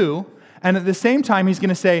 and 2. And at the same time, he's going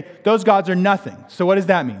to say, those gods are nothing. So what does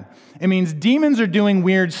that mean? It means demons are doing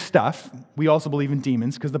weird stuff. We also believe in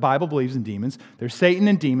demons because the Bible believes in demons. There's Satan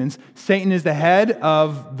and demons. Satan is the head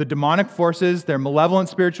of the demonic forces. They're malevolent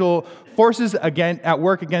spiritual forces at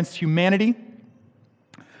work against humanity.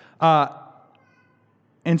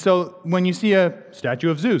 And so when you see a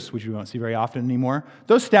statue of Zeus, which we don't see very often anymore,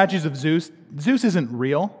 those statues of Zeus isn't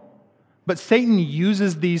real, but Satan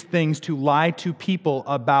uses these things to lie to people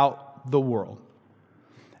about the world.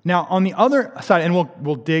 Now, on the other side, and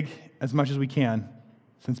we'll dig as much as we can,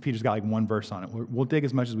 since Peter's got like one verse on it, we'll dig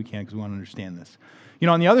as much as we can because we want to understand this.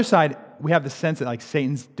 On the other side, we have the sense that like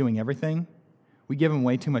Satan's doing everything. We give him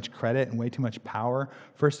way too much credit and way too much power.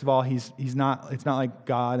 First of all, he's not. It's not like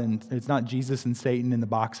God, and it's not Jesus and Satan in the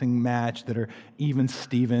boxing match that are even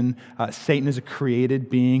Steven. Satan is a created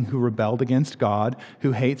being who rebelled against God,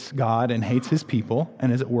 who hates God and hates his people,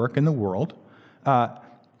 and is at work in the world.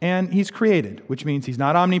 And he's created, which means he's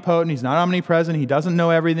not omnipotent, he's not omnipresent, he doesn't know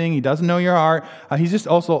everything, he doesn't know your heart. He's just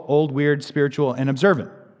also old, weird, spiritual, and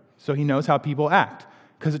observant. So he knows how people act.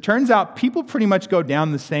 Because it turns out people pretty much go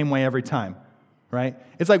down the same way every time. Right?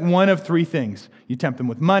 It's like one of three things. You tempt them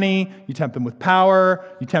with money, you tempt them with power,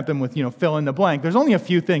 you tempt them with, fill in the blank. There's only a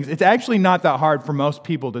few things. It's actually not that hard for most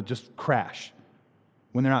people to just crash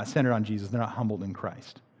when they're not centered on Jesus, they're not humbled in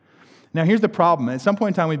Christ. Now, here's the problem. At some point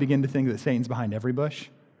in time, we begin to think that Satan's behind every bush.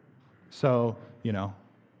 So,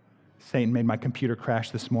 Satan made my computer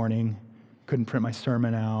crash this morning, couldn't print my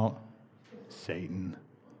sermon out. Satan,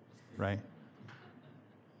 right?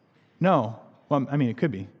 No. Well, it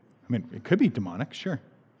could be. It could be demonic, sure.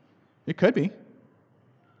 It could be.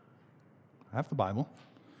 I have the Bible.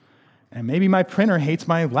 And maybe my printer hates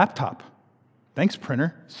my laptop. Thanks,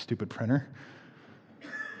 printer. Stupid printer.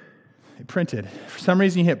 It printed. For some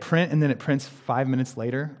reason, you hit print, and then it prints 5 minutes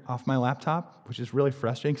later off my laptop, which is really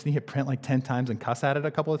frustrating because you hit print like 10 times and cuss at it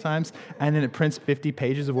a couple of times, and then it prints 50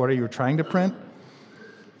 pages of what you were trying to print.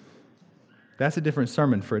 That's a different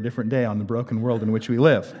sermon for a different day on the broken world in which we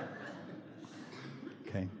live.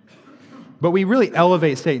 Okay. But we really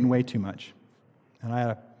elevate Satan way too much. And I had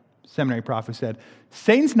a seminary prof who said,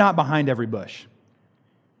 Satan's not behind every bush,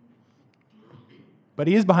 but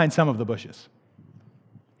he is behind some of the bushes.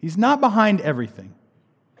 He's not behind everything,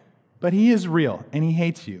 but he is real, and he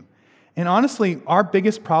hates you. And honestly, our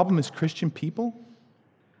biggest problem as Christian people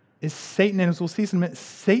is Satan, and as we'll see in a minute,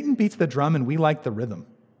 Satan beats the drum and we like the rhythm.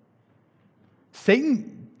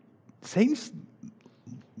 Satan's,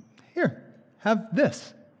 here, have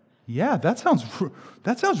this. Yeah, that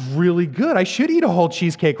sounds really good. I should eat a whole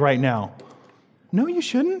cheesecake right now. No, you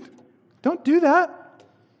shouldn't. Don't do that.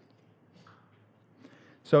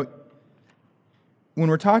 So, when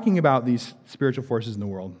we're talking about these spiritual forces in the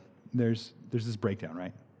world, there's this breakdown,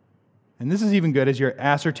 right? And this is even good as you're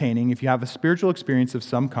ascertaining if you have a spiritual experience of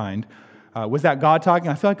some kind. Was that God talking?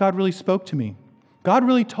 I feel like God really spoke to me. God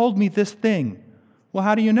really told me this thing. Well,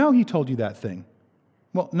 how do you know he told you that thing?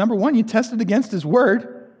 Well, number one, you tested against his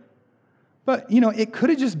word. But, it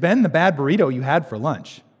could have just been the bad burrito you had for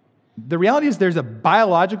lunch. The reality is there's a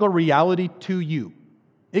biological reality to you.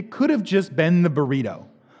 It could have just been the burrito.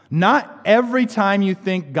 Not every time you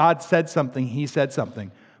think God said something, he said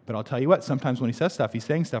something. But I'll tell you what, sometimes when he says stuff, he's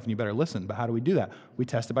saying stuff and you better listen. But how do we do that? We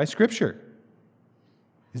test it by Scripture.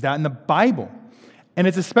 Is that in the Bible? And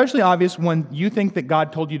it's especially obvious when you think that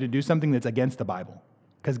God told you to do something that's against the Bible.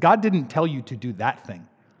 Because God didn't tell you to do that thing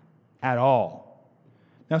at all.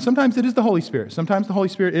 Now, sometimes it is the Holy Spirit. Sometimes the Holy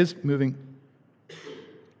Spirit is moving,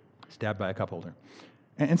 stabbed by a cup holder.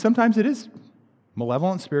 And sometimes it is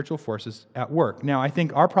malevolent spiritual forces at work. Now, I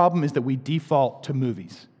think our problem is that we default to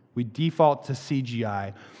movies. We default to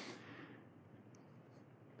CGI.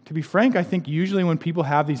 To be frank, I think usually when people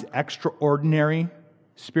have these extraordinary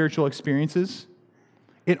spiritual experiences,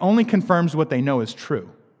 it only confirms what they know is true.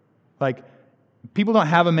 Like, people don't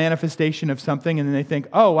have a manifestation of something and then they think,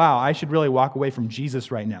 oh, wow, I should really walk away from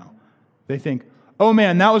Jesus right now. They think, oh,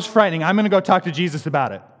 man, that was frightening. I'm going to go talk to Jesus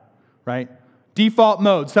about it, right? Default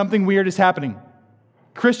mode, something weird is happening.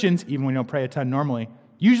 Christians, even when you don't pray a ton normally,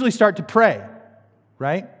 usually start to pray,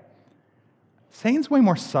 right? Satan's way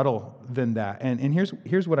more subtle than that. And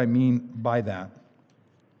here's what I mean by that.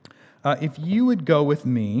 If you would go with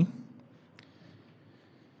me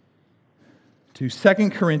to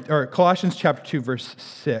Colossians chapter 2, verse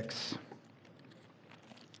 6.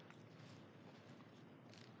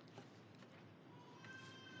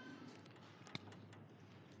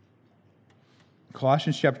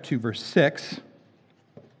 Colossians chapter 2, verse 6,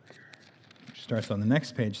 which starts on the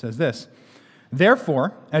next page, says this.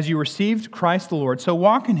 Therefore, as you received Christ the Lord, so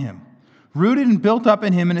walk in him, rooted and built up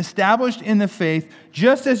in him and established in the faith,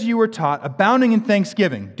 just as you were taught, abounding in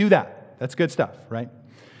thanksgiving. Do that. That's good stuff, right?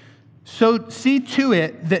 So see to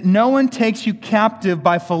it that no one takes you captive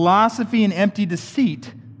by philosophy and empty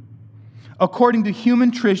deceit, according to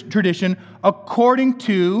human tradition, according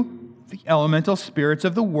to the elemental spirits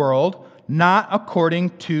of the world, not according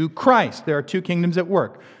to Christ. There are two kingdoms at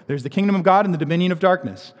work. There's the kingdom of God and the dominion of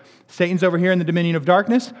darkness. Satan's over here in the dominion of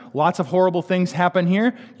darkness. Lots of horrible things happen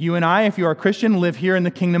here. You and I, if you are a Christian, live here in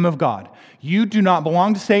the kingdom of God. You do not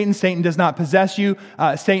belong to Satan. Satan does not possess you.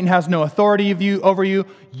 Satan has no authority over you.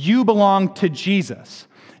 You belong to Jesus.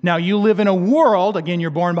 Now, you live in a world, again, you're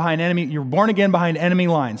born again behind enemy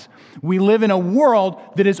lines. We live in a world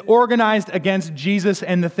that is organized against Jesus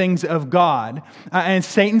and the things of God. And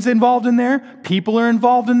Satan's involved in there. People are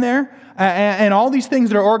involved in there. And all these things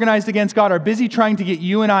that are organized against God are busy trying to get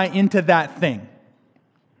you and I into that thing.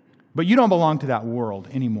 But you don't belong to that world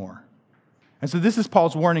anymore. And so this is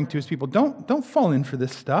Paul's warning to his people. Don't fall in for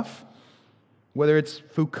this stuff. Whether it's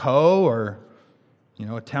Foucault or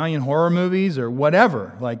Italian horror movies or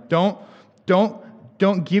whatever. Like, don't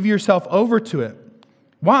give yourself over to it.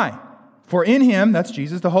 Why? For in him, that's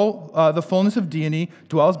Jesus, the fullness of deity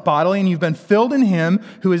dwells bodily, and you've been filled in him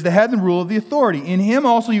who is the head and rule of the authority. In him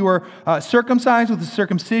also you were circumcised with a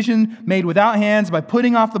circumcision made without hands by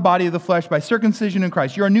putting off the body of the flesh by circumcision in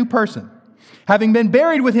Christ. You're a new person. Having been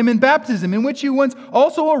buried with him in baptism, in which you once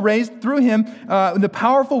also were raised through him, the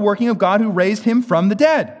powerful working of God who raised him from the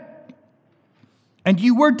dead. And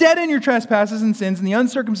you were dead in your trespasses and sins, and the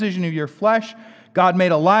uncircumcision of your flesh God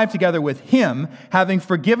made alive together with him, having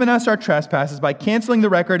forgiven us our trespasses by canceling the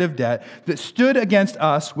record of debt that stood against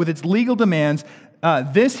us with its legal demands.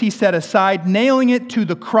 This he set aside, nailing it to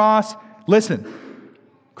the cross. Listen,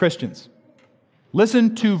 Christians,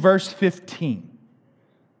 listen to verse 15.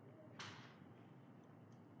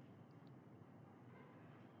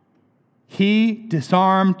 He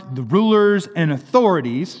disarmed the rulers and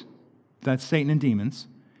authorities, that's Satan and demons,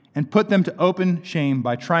 and put them to open shame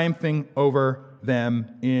by triumphing over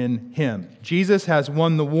them in him. Jesus has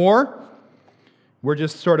won the war. We're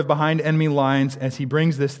just sort of behind enemy lines as he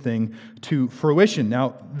brings this thing to fruition.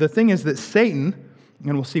 Now, the thing is that Satan,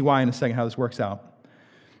 and we'll see why in a second how this works out.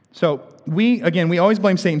 So we always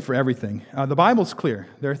blame Satan for everything. The Bible's clear.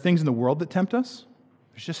 There are things in the world that tempt us.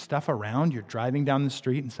 There's just stuff around. You're driving down the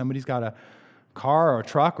street and somebody's got a car or a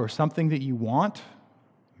truck or something that you want.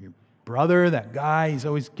 Your brother, that guy, he's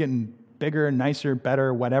always getting bigger, nicer,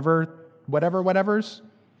 better, whatever's,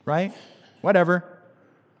 right? Whatever.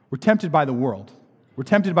 We're tempted by the world. We're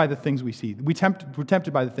tempted by the things we see. We're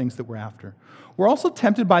tempted by the things that we're after. We're also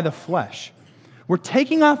tempted by the flesh. We're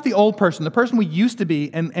taking off the old person, the person we used to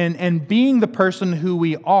be, and being the person who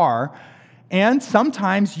we are. And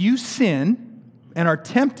sometimes you sin and are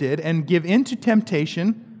tempted and give in to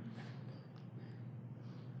temptation.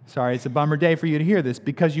 Sorry, it's a bummer day for you to hear this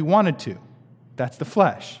because you wanted to. That's the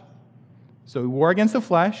flesh. So we war against the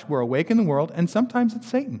flesh, we're awake in the world, and sometimes it's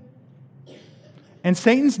Satan. And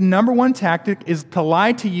Satan's number one tactic is to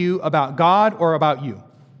lie to you about God or about you.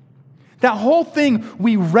 That whole thing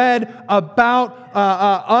we read about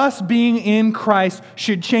us being in Christ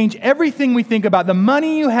should change everything we think about the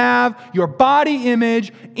money you have, your body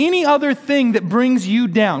image, any other thing that brings you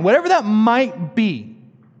down, whatever that might be.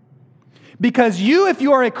 Because if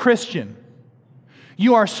you are a Christian,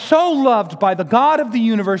 you are so loved by the God of the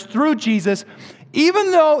universe through Jesus,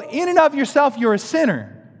 even though in and of yourself you're a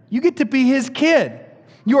sinner. You get to be his kid.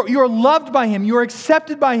 You're loved by him. You're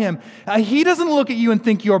accepted by him. He doesn't look at you and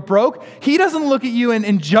think you're broke. He doesn't look at you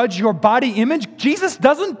and judge your body image. Jesus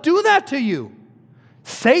doesn't do that to you.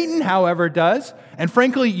 Satan, however, does. And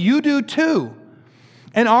frankly, you do too.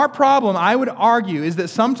 And our problem, I would argue, is that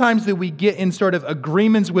sometimes that we get in sort of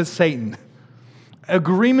agreements with Satan.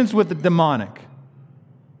 Agreements with the demonic.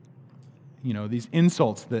 You know, these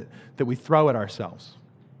insults that we throw at ourselves.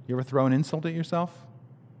 You ever throw an insult at yourself?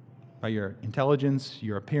 By your intelligence,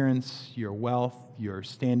 your appearance, your wealth, your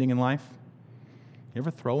standing in life? You ever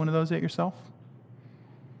throw one of those at yourself?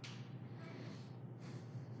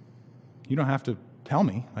 You don't have to tell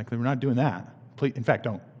me. Like, we're not doing that. Please, in fact,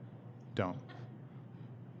 don't.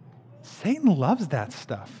 Satan loves that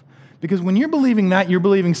stuff. Because when you're believing that, you're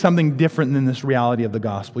believing something different than this reality of the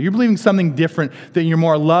gospel. You're believing something different, that you're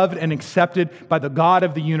more loved and accepted by the God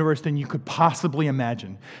of the universe than you could possibly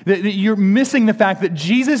imagine. That you're missing the fact that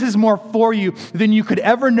Jesus is more for you than you could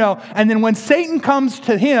ever know. And then when Satan comes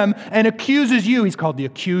to him and accuses you, he's called the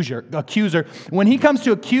accuser. When he comes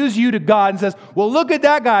to accuse you to God and says, well, look at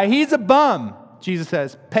that guy, he's a bum. Jesus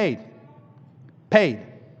says, paid,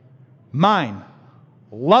 mine,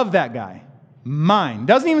 love that guy. Mine.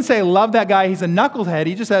 Doesn't even say love that guy, he's a knucklehead.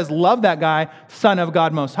 He just says love that guy, Son of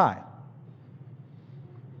God Most High.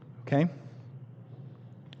 Okay?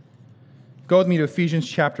 Go with me to Ephesians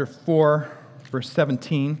chapter 4, verse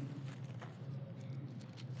 17.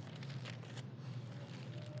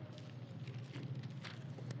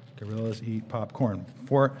 Gorillas eat popcorn.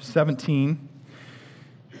 4:17.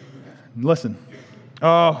 Listen.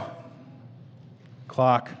 Oh,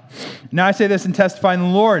 clock. Now I say this and testify in the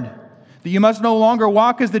Lord, that you must no longer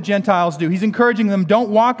walk as the Gentiles do. He's encouraging them,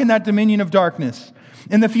 don't walk in that dominion of darkness.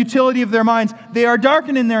 In the futility of their minds, they are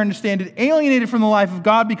darkened in their understanding, alienated from the life of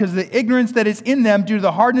God because of the ignorance that is in them due to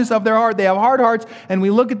the hardness of their heart. They have hard hearts, and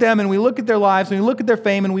we look at them, and we look at their lives, and we look at their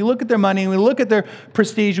fame, and we look at their money, and we look at their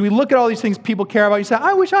prestige, and we look at all these things people care about. You say,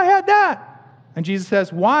 I wish I had that. And Jesus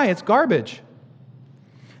says, why? It's garbage.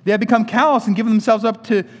 They have become callous and given themselves up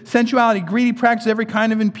to sensuality, greedy practice, every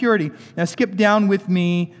kind of impurity. Now skip down with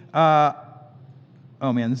me. Oh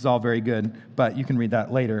man, this is all very good, but you can read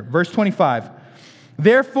that later. Verse 25.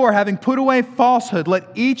 Therefore, having put away falsehood, let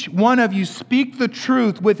each one of you speak the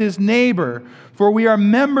truth with his neighbor, for we are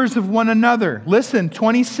members of one another. Listen,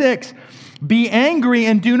 26. Be angry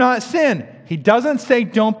and do not sin. He doesn't say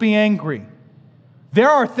don't be angry. There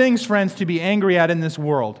are things, friends, to be angry at in this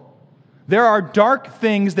world. There are dark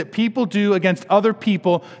things that people do against other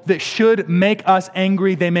people that should make us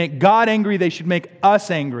angry. They make God angry. They should make us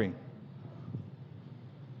angry.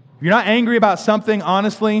 If you're not angry about something,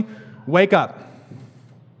 honestly, wake up.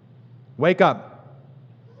 Wake up.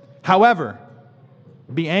 However,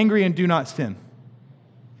 be angry and do not sin.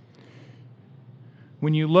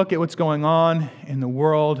 When you look at what's going on in the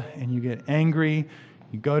world and you get angry,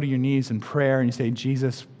 you go to your knees in prayer and you say,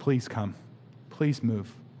 Jesus, please come. Please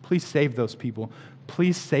move. Please save those people.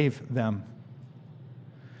 Please save them.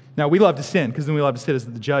 Now, we love to sin because then we love to sit as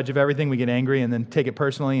the judge of everything. We get angry and then take it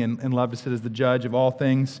personally and love to sit as the judge of all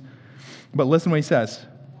things. But listen what he says.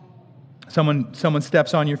 Someone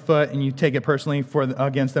steps on your foot and you take it personally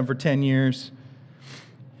against them for 10 years.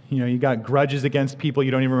 You got grudges against people.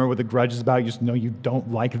 You don't even remember what the grudge is about. You just know you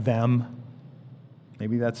don't like them.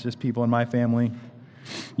 Maybe that's just people in my family.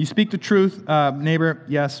 You speak the truth, neighbor.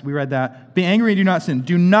 Yes, we read that. Be angry and do not sin.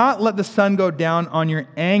 Do not let the sun go down on your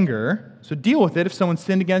anger. So deal with it. If someone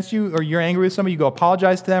sinned against you or you're angry with somebody, you go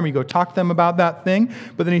apologize to them or you go talk to them about that thing.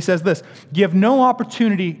 But then he says this, give no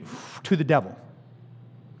opportunity to the devil.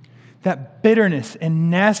 That bitterness and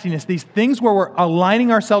nastiness, these things where we're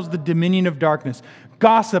aligning ourselves with the dominion of darkness,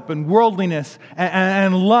 gossip and worldliness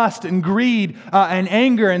and lust and greed and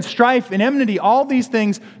anger and strife and enmity, all these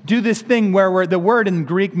things do this thing where the word in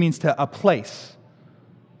Greek means a place.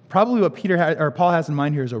 Probably what Paul has in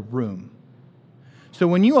mind here is a room. So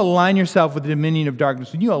when you align yourself with the dominion of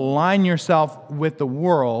darkness, when you align yourself with the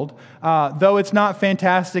world, though it's not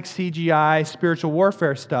fantastic CGI, spiritual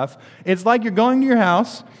warfare stuff, it's like you're going to your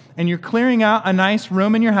house and you're clearing out a nice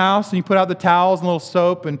room in your house and you put out the towels and a little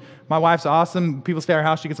soap, and my wife's awesome. People stay at our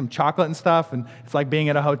house, she gets some chocolate and stuff, and it's like being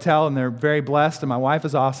at a hotel and they're very blessed, and my wife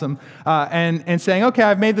is awesome. And saying, okay,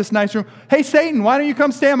 I've made this nice room. Hey, Satan, why don't you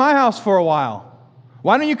come stay at my house for a while?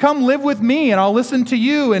 Why don't you come live with me and I'll listen to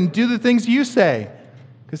you and do the things you say?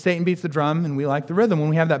 Because Satan beats the drum and we like the rhythm. When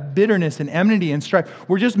we have that bitterness and enmity and strife,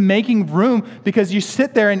 we're just making room because you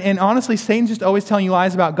sit there and honestly, Satan's just always telling you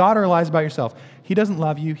lies about God or lies about yourself. He doesn't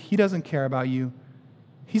love you. He doesn't care about you.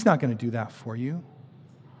 He's not going to do that for you.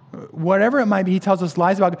 Whatever it might be, he tells us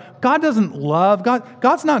lies about God. God doesn't love.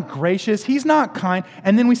 God's not gracious. He's not kind.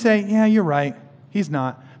 And then we say, yeah, you're right. He's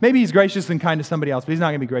not. Maybe he's gracious and kind to somebody else, but he's not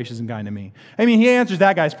going to be gracious and kind to me. I mean, he answers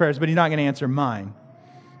that guy's prayers, but he's not going to answer mine.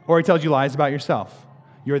 Or he tells you lies about yourself.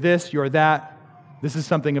 You're this, you're that. This is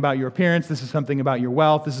something about your appearance. This is something about your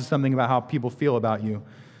wealth. This is something about how people feel about you.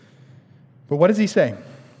 But what does he say?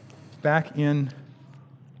 Back in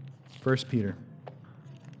 1 Peter.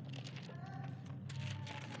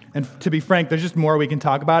 And to be frank, there's just more we can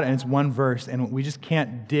talk about, and it's one verse, and we just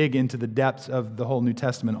can't dig into the depths of the whole New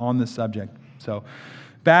Testament on this subject. So,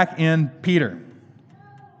 back in Peter.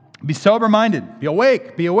 Be sober-minded, be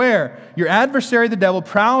awake, be aware. Your adversary, the devil,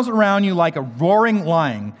 prowls around you like a roaring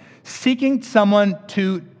lion, seeking someone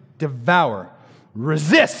to devour.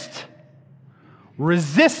 Resist.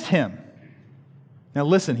 Resist him. Now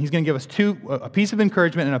listen, he's going to give us a piece of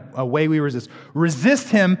encouragement and a way we resist. Resist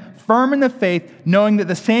him, firm in the faith, knowing that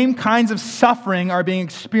the same kinds of suffering are being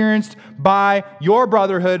experienced by your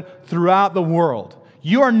brotherhood throughout the world.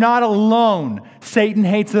 You are not alone. Satan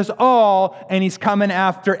hates us all, and he's coming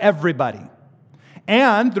after everybody.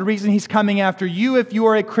 And the reason he's coming after you, if you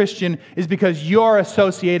are a Christian, is because you're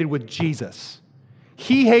associated with Jesus.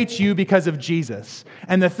 He hates you because of Jesus.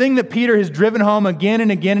 And the thing that Peter has driven home again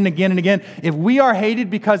and again and again and again, if we are hated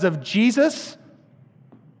because of Jesus,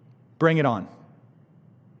 bring it on.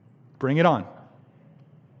 Bring it on.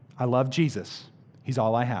 I love Jesus. He's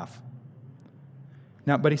all I have.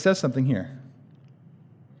 Now, but he says something here.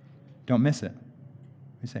 Don't miss it.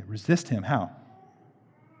 We say, resist him. How?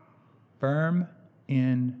 Firm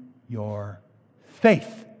in your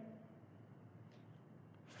faith.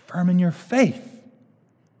 Firm in your faith.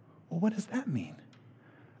 Well, what does that mean?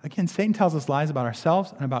 Again, Satan tells us lies about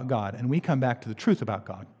ourselves and about God, and we come back to the truth about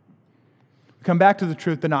God. We come back to the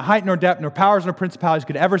truth that not height nor depth nor powers nor principalities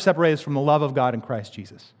could ever separate us from the love of God in Christ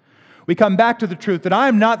Jesus. We come back to the truth that I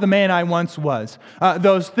am not the man I once was.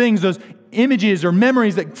 Those things, those images or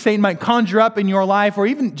memories that Satan might conjure up in your life, or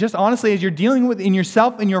even just honestly as you're dealing with in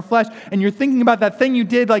yourself, in your flesh, and you're thinking about that thing you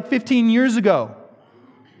did like 15 years ago.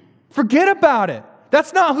 Forget about it.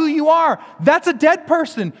 That's not who you are. That's a dead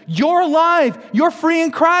person. You're alive. You're free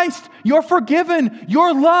in Christ. You're forgiven.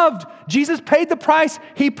 You're loved. Jesus paid the price.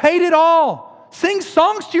 He paid it all. Sing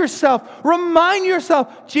songs to yourself. Remind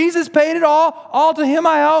yourself, Jesus paid it all. All to him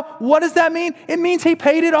I owe. What does that mean? It means he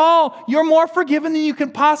paid it all. You're more forgiven than you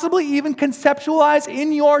can possibly even conceptualize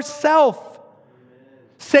in yourself.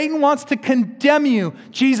 Satan wants to condemn you.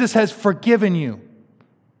 Jesus has forgiven you.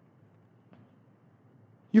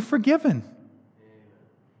 You're forgiven.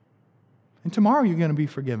 And tomorrow you're going to be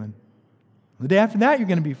forgiven. The day after that, you're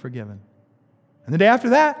going to be forgiven. And the day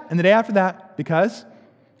after that, and the day after that, because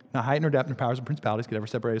not height nor depth nor powers or principalities could ever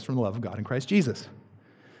separate us from the love of God in Christ Jesus.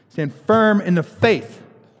 Stand firm in the faith.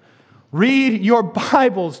 Read your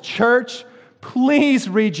Bibles, church. Please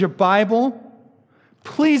read your Bible.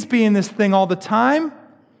 Please be in this thing all the time.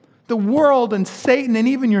 The world and Satan and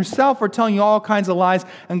even yourself are telling you all kinds of lies,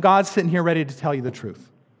 and God's sitting here ready to tell you the truth.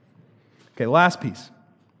 Okay, last piece.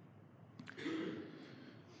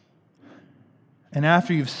 And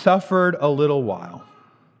after you've suffered a little while,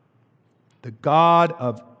 the God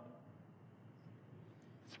of,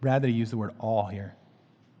 it's rather to use the word all here.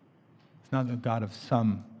 It's not the God of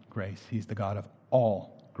some grace. He's the God of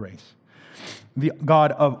all grace. The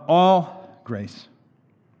God of all grace.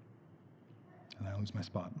 And I lose my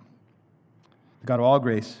spot. The God of all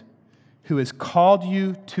grace, who has called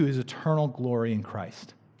you to his eternal glory in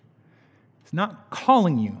Christ. He's not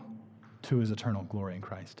calling you to his eternal glory in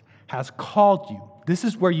Christ. Has called you. This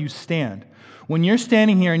is where you stand. When you're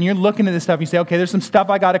standing here and you're looking at this stuff, you say, okay, there's some stuff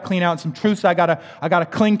I got to clean out, some truths I got to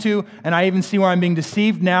cling to, and I even see where I'm being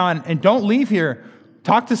deceived now, and don't leave here.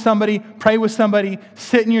 Talk to somebody, pray with somebody,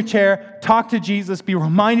 sit in your chair, talk to Jesus, be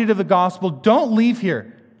reminded of the gospel. Don't leave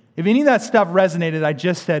here. If any of that stuff resonated, I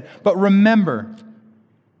just said, but remember,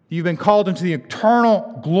 you've been called into the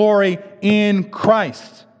eternal glory in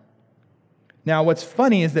Christ. Now, what's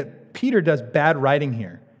funny is that Peter does bad writing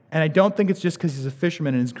here. And I don't think it's just because he's a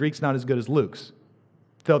fisherman and his Greek's not as good as Luke's,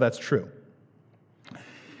 though that's true.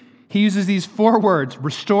 He uses these 4 words,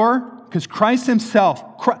 restore, because Christ himself,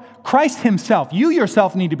 you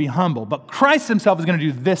yourself need to be humble, but Christ himself is going to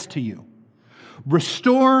do this to you.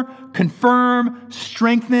 Restore, confirm,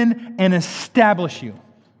 strengthen, and establish you.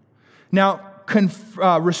 Now,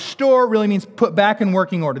 restore really means put back in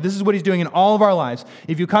working order. This is what he's doing in all of our lives.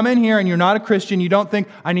 If you come in here and you're not a Christian, you don't think,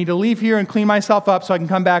 I need to leave here and clean myself up so I can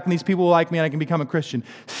come back and these people will like me and I can become a Christian.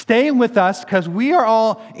 Stay with us because we are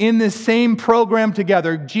all in this same program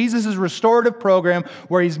together. Jesus' restorative program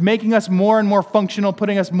where he's making us more and more functional,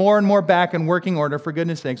 putting us more and more back in working order. For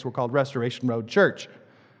goodness sakes, we're called Restoration Road Church.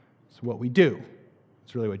 It's what we do.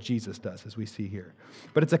 It's really what Jesus does, as we see here.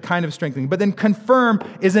 But it's a kind of strengthening. But then confirm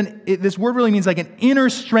this word really means like an inner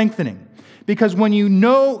strengthening. Because when you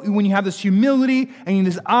have this humility and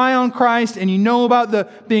this eye on Christ and you know about the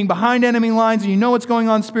being behind enemy lines and you know what's going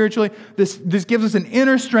on spiritually, this gives us an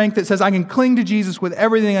inner strength that says, I can cling to Jesus with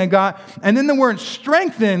everything I got. And then the word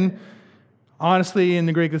strengthen, honestly, in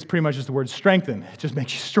the Greek, that's pretty much just the word strengthen. It just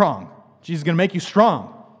makes you strong. Jesus is going to make you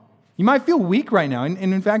strong. You might feel weak right now. And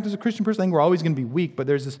in fact, as a Christian person, I think we're always going to be weak, but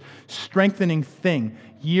there's this strengthening thing.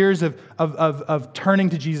 Years of turning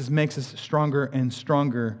to Jesus makes us stronger and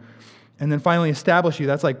stronger. And then finally establish you.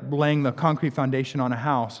 That's like laying the concrete foundation on a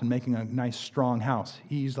house and making a nice, strong house.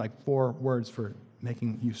 He used like 4 words for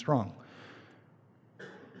making you strong.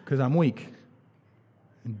 Because I'm weak.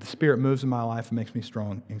 And the Spirit moves in my life and makes me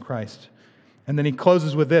strong in Christ. And then he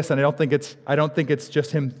closes with this, and I don't think it's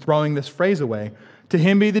just him throwing this phrase away. To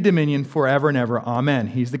him be the dominion forever and ever. Amen.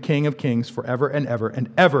 He's the King of kings forever and ever and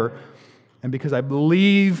ever. And because I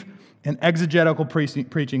believe in exegetical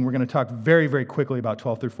preaching, we're going to talk very, very quickly about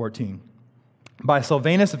 12 through 14. By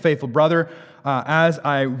Silvanus, a faithful brother, as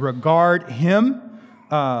I regard him,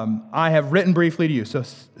 I have written briefly to you. So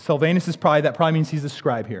Silvanus is probably means he's the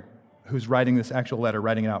scribe here, who's writing this actual letter,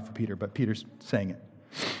 writing it out for Peter, but Peter's saying it.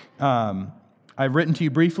 I've written to you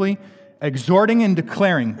briefly, exhorting and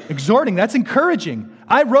declaring. Exhorting, that's encouraging.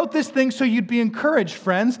 I wrote this thing so you'd be encouraged,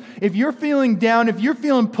 friends. If you're feeling down, if you're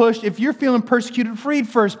feeling pushed, if you're feeling persecuted, read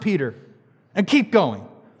 1 Peter and keep going,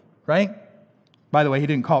 right? By the way, he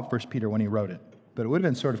didn't call it 1 Peter when he wrote it, but it would have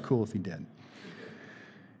been sort of cool if he did.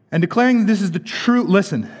 And declaring that this is the true,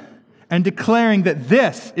 and declaring that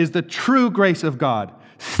this is the true grace of God.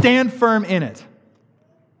 Stand firm in it.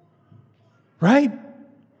 Right?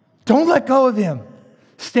 Don't let go of him.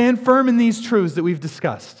 Stand firm in these truths that we've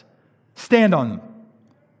discussed. Stand on them.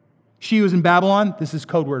 She who was in Babylon, this is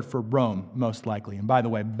code word for Rome, most likely. And by the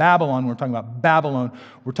way, Babylon, we're talking about Babylon,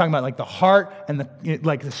 we're talking about like the heart and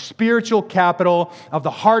the spiritual capital of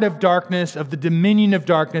the heart of darkness, of the dominion of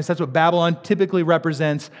darkness. That's what Babylon typically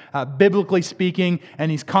represents, biblically speaking.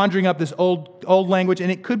 And he's conjuring up this old language,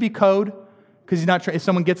 and it could be code, because he's not. If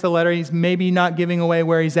someone gets the letter, he's maybe not giving away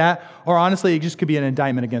where he's at. Or honestly, it just could be an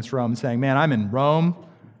indictment against Rome, saying, man, I'm in Rome.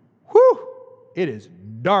 Whew, it is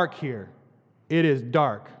dark here. It is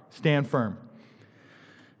dark. Stand firm.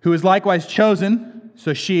 Who is likewise chosen,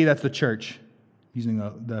 so she, that's the church, using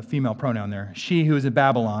the female pronoun there. She who is in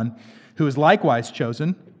Babylon, who is likewise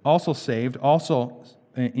chosen, also saved, also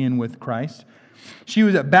in with Christ. She who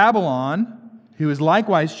is at Babylon, who is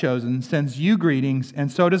likewise chosen, sends you greetings,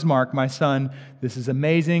 and so does Mark, my son. This is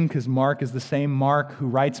amazing because Mark is the same Mark who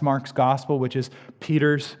writes Mark's gospel, which is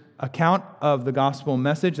Peter's account of the gospel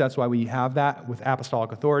message. That's why we have that with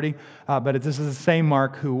apostolic authority. But this is the same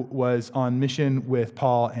Mark who was on mission with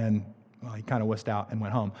Paul, and he kind of wussed out and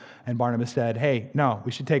went home. And Barnabas said, hey, no,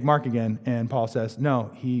 we should take Mark again. And Paul says,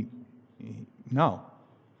 no. And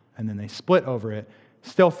then they split over it,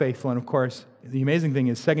 still faithful. And of course, the amazing thing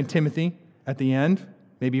is 2 Timothy at the end,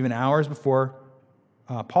 maybe even hours before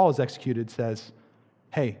Paul is executed, says,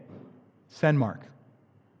 hey, send Mark.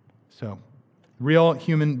 So, real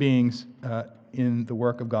human beings in the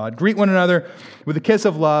work of God. Greet one another with a kiss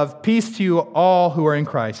of love. Peace to you all who are in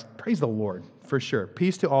Christ. Praise the Lord. for sure.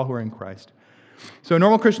 Peace to all who are in Christ. So a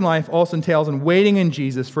normal Christian life also entails in waiting in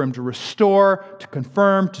Jesus for him to restore, to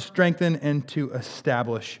confirm, to strengthen, and to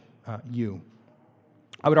establish you.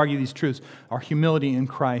 I would argue these truths are humility in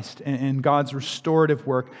Christ and God's restorative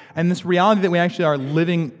work, and this reality that we actually are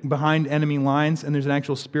living behind enemy lines and there's an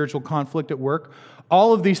actual spiritual conflict at work.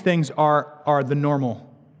 All of these things are the normal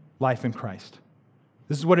life in Christ.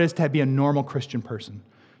 This is what it is to be a normal Christian person,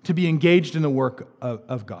 to be engaged in the work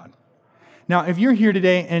of God. Now, if you're here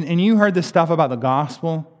today and you heard this stuff about the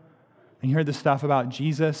gospel, and you heard this stuff about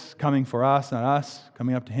Jesus coming for us, not us,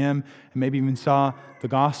 coming up to him, and maybe even saw the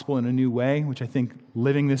gospel in a new way, which I think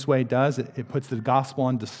living this way does, it puts the gospel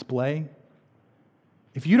on display.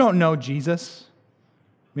 If you don't know Jesus,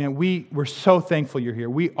 man, we're so thankful you're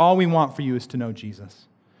here. All we want for you is to know Jesus.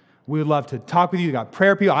 We would love to talk with you. We've got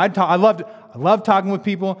prayer people. I love talking with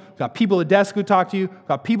people. We've got people at desk who talk to you. We've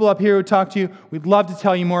got people up here who talk to you. We'd love to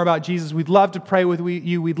tell you more about Jesus. We'd love to pray with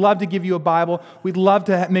you. We'd love to give you a Bible. We'd love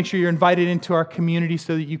to make sure you're invited into our community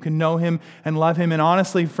so that you can know him and love him. And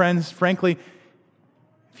honestly, friends, frankly,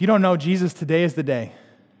 if you don't know Jesus, today is the day.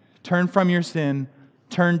 Turn from your sin,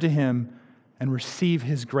 turn to him, and receive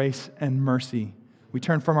his grace and mercy. We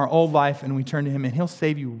turn from our old life and we turn to him, and he'll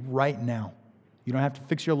save you right now. You don't have to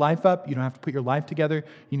fix your life up. You don't have to put your life together.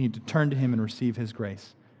 You need to turn to him and receive his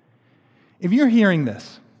grace. If you're hearing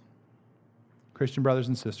this, Christian brothers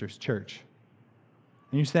and sisters, church,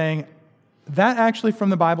 and you're saying, that actually from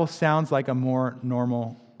the Bible sounds like a more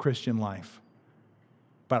normal Christian life,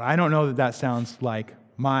 but I don't know that that sounds like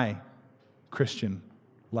my Christian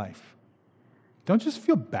life. Don't just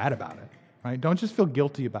feel bad about it, right? Don't just feel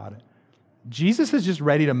guilty about it. Jesus is just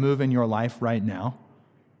ready to move in your life right now.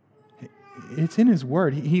 It's in his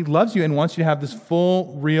word. He loves you and wants you to have this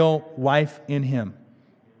full, real life in him.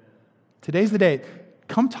 Today's the day.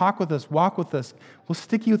 Come talk with us, walk with us. We'll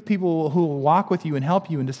stick you with people who will walk with you and help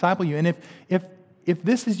you and disciple you. And if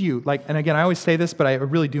this is you, and again, I always say this, but I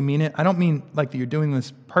really do mean it. I don't mean like that you're doing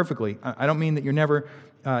this perfectly. I don't mean that you're never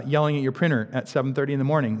yelling at your printer at 7:30 in the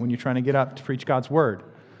morning when you're trying to get up to preach God's word.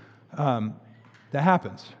 That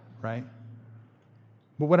happens, right?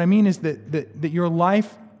 But what I mean is that your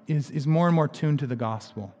life is more and more tuned to the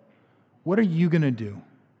gospel. What are you going to do?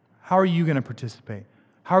 How are you going to participate?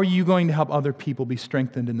 How are you going to help other people be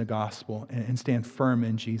strengthened in the gospel and stand firm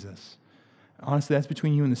in Jesus? Honestly, that's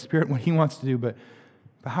between you and the Spirit, what he wants to do, but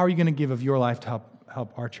how are you going to give of your life to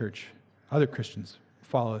help our church, other Christians,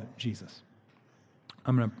 follow Jesus?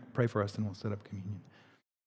 I'm going to pray for us and we'll set up communion.